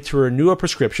convenient way to renew a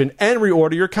prescription and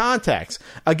reorder your contacts.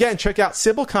 Again, check out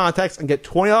Simple Contacts and get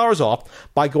 $20 off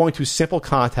by going to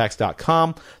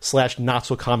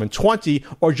simplecontacts.com/notsocommon20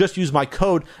 or just use my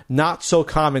code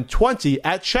notsocommon20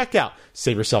 at checkout.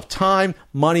 Save yourself time,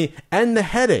 money, and the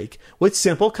headache with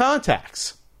Simple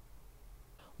Contacts.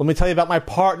 Let me tell you about my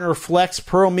partner, Flex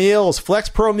Pro Meals. Flex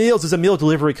Pro Meals is a meal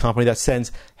delivery company that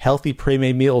sends healthy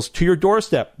pre-made meals to your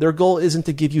doorstep. Their goal isn't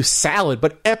to give you salad,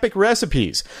 but epic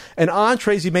recipes and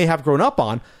entrees you may have grown up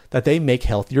on. that they make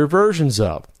healthier versions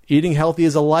of. Eating healthy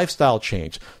is a lifestyle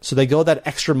change, so they go that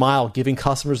extra mile, giving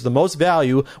customers the most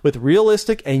value with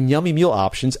realistic and yummy meal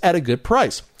options at a good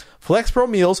price. Flex Pro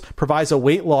Meals provides a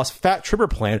weight loss fat trimmer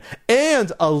plan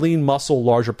and a lean muscle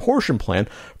larger portion plan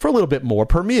for a little bit more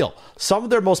per meal. Some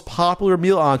of their most popular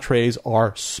meal entrees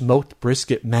are smoked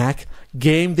brisket mac,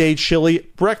 game day chili,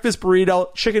 breakfast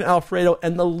burrito, chicken Alfredo,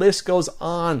 and the list goes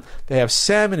on. They have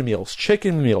salmon meals,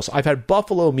 chicken meals. I've had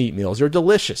buffalo meat meals. They're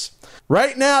delicious.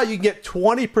 Right now, you can get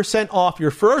 20% off your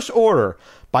first order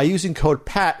by using code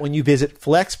PAT when you visit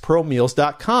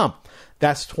flexpromeals.com.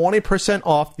 That's 20%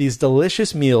 off these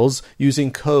delicious meals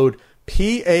using code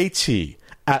PAT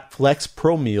at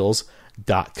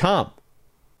flexpromeals.com.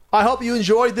 I hope you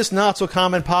enjoyed this Not So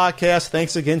Common podcast.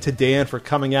 Thanks again to Dan for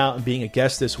coming out and being a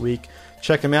guest this week.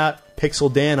 Check him out,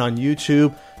 Pixel Dan on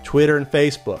YouTube, Twitter, and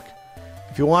Facebook.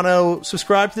 If you want to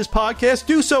subscribe to this podcast,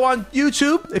 do so on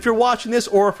YouTube. If you're watching this,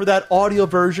 or for that audio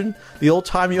version, the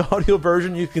old-timey audio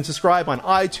version, you can subscribe on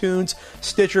iTunes,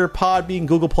 Stitcher, Podbean,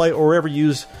 Google Play, or wherever you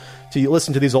use to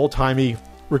listen to these old-timey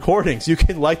recordings. You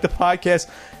can like the podcast,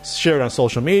 share it on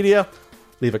social media,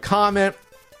 leave a comment,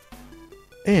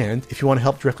 and if you want to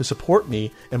help directly support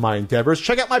me in my endeavors,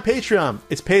 check out my Patreon.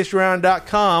 It's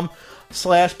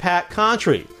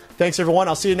patreon.com/PatContry. Thanks, everyone.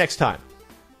 I'll see you next time.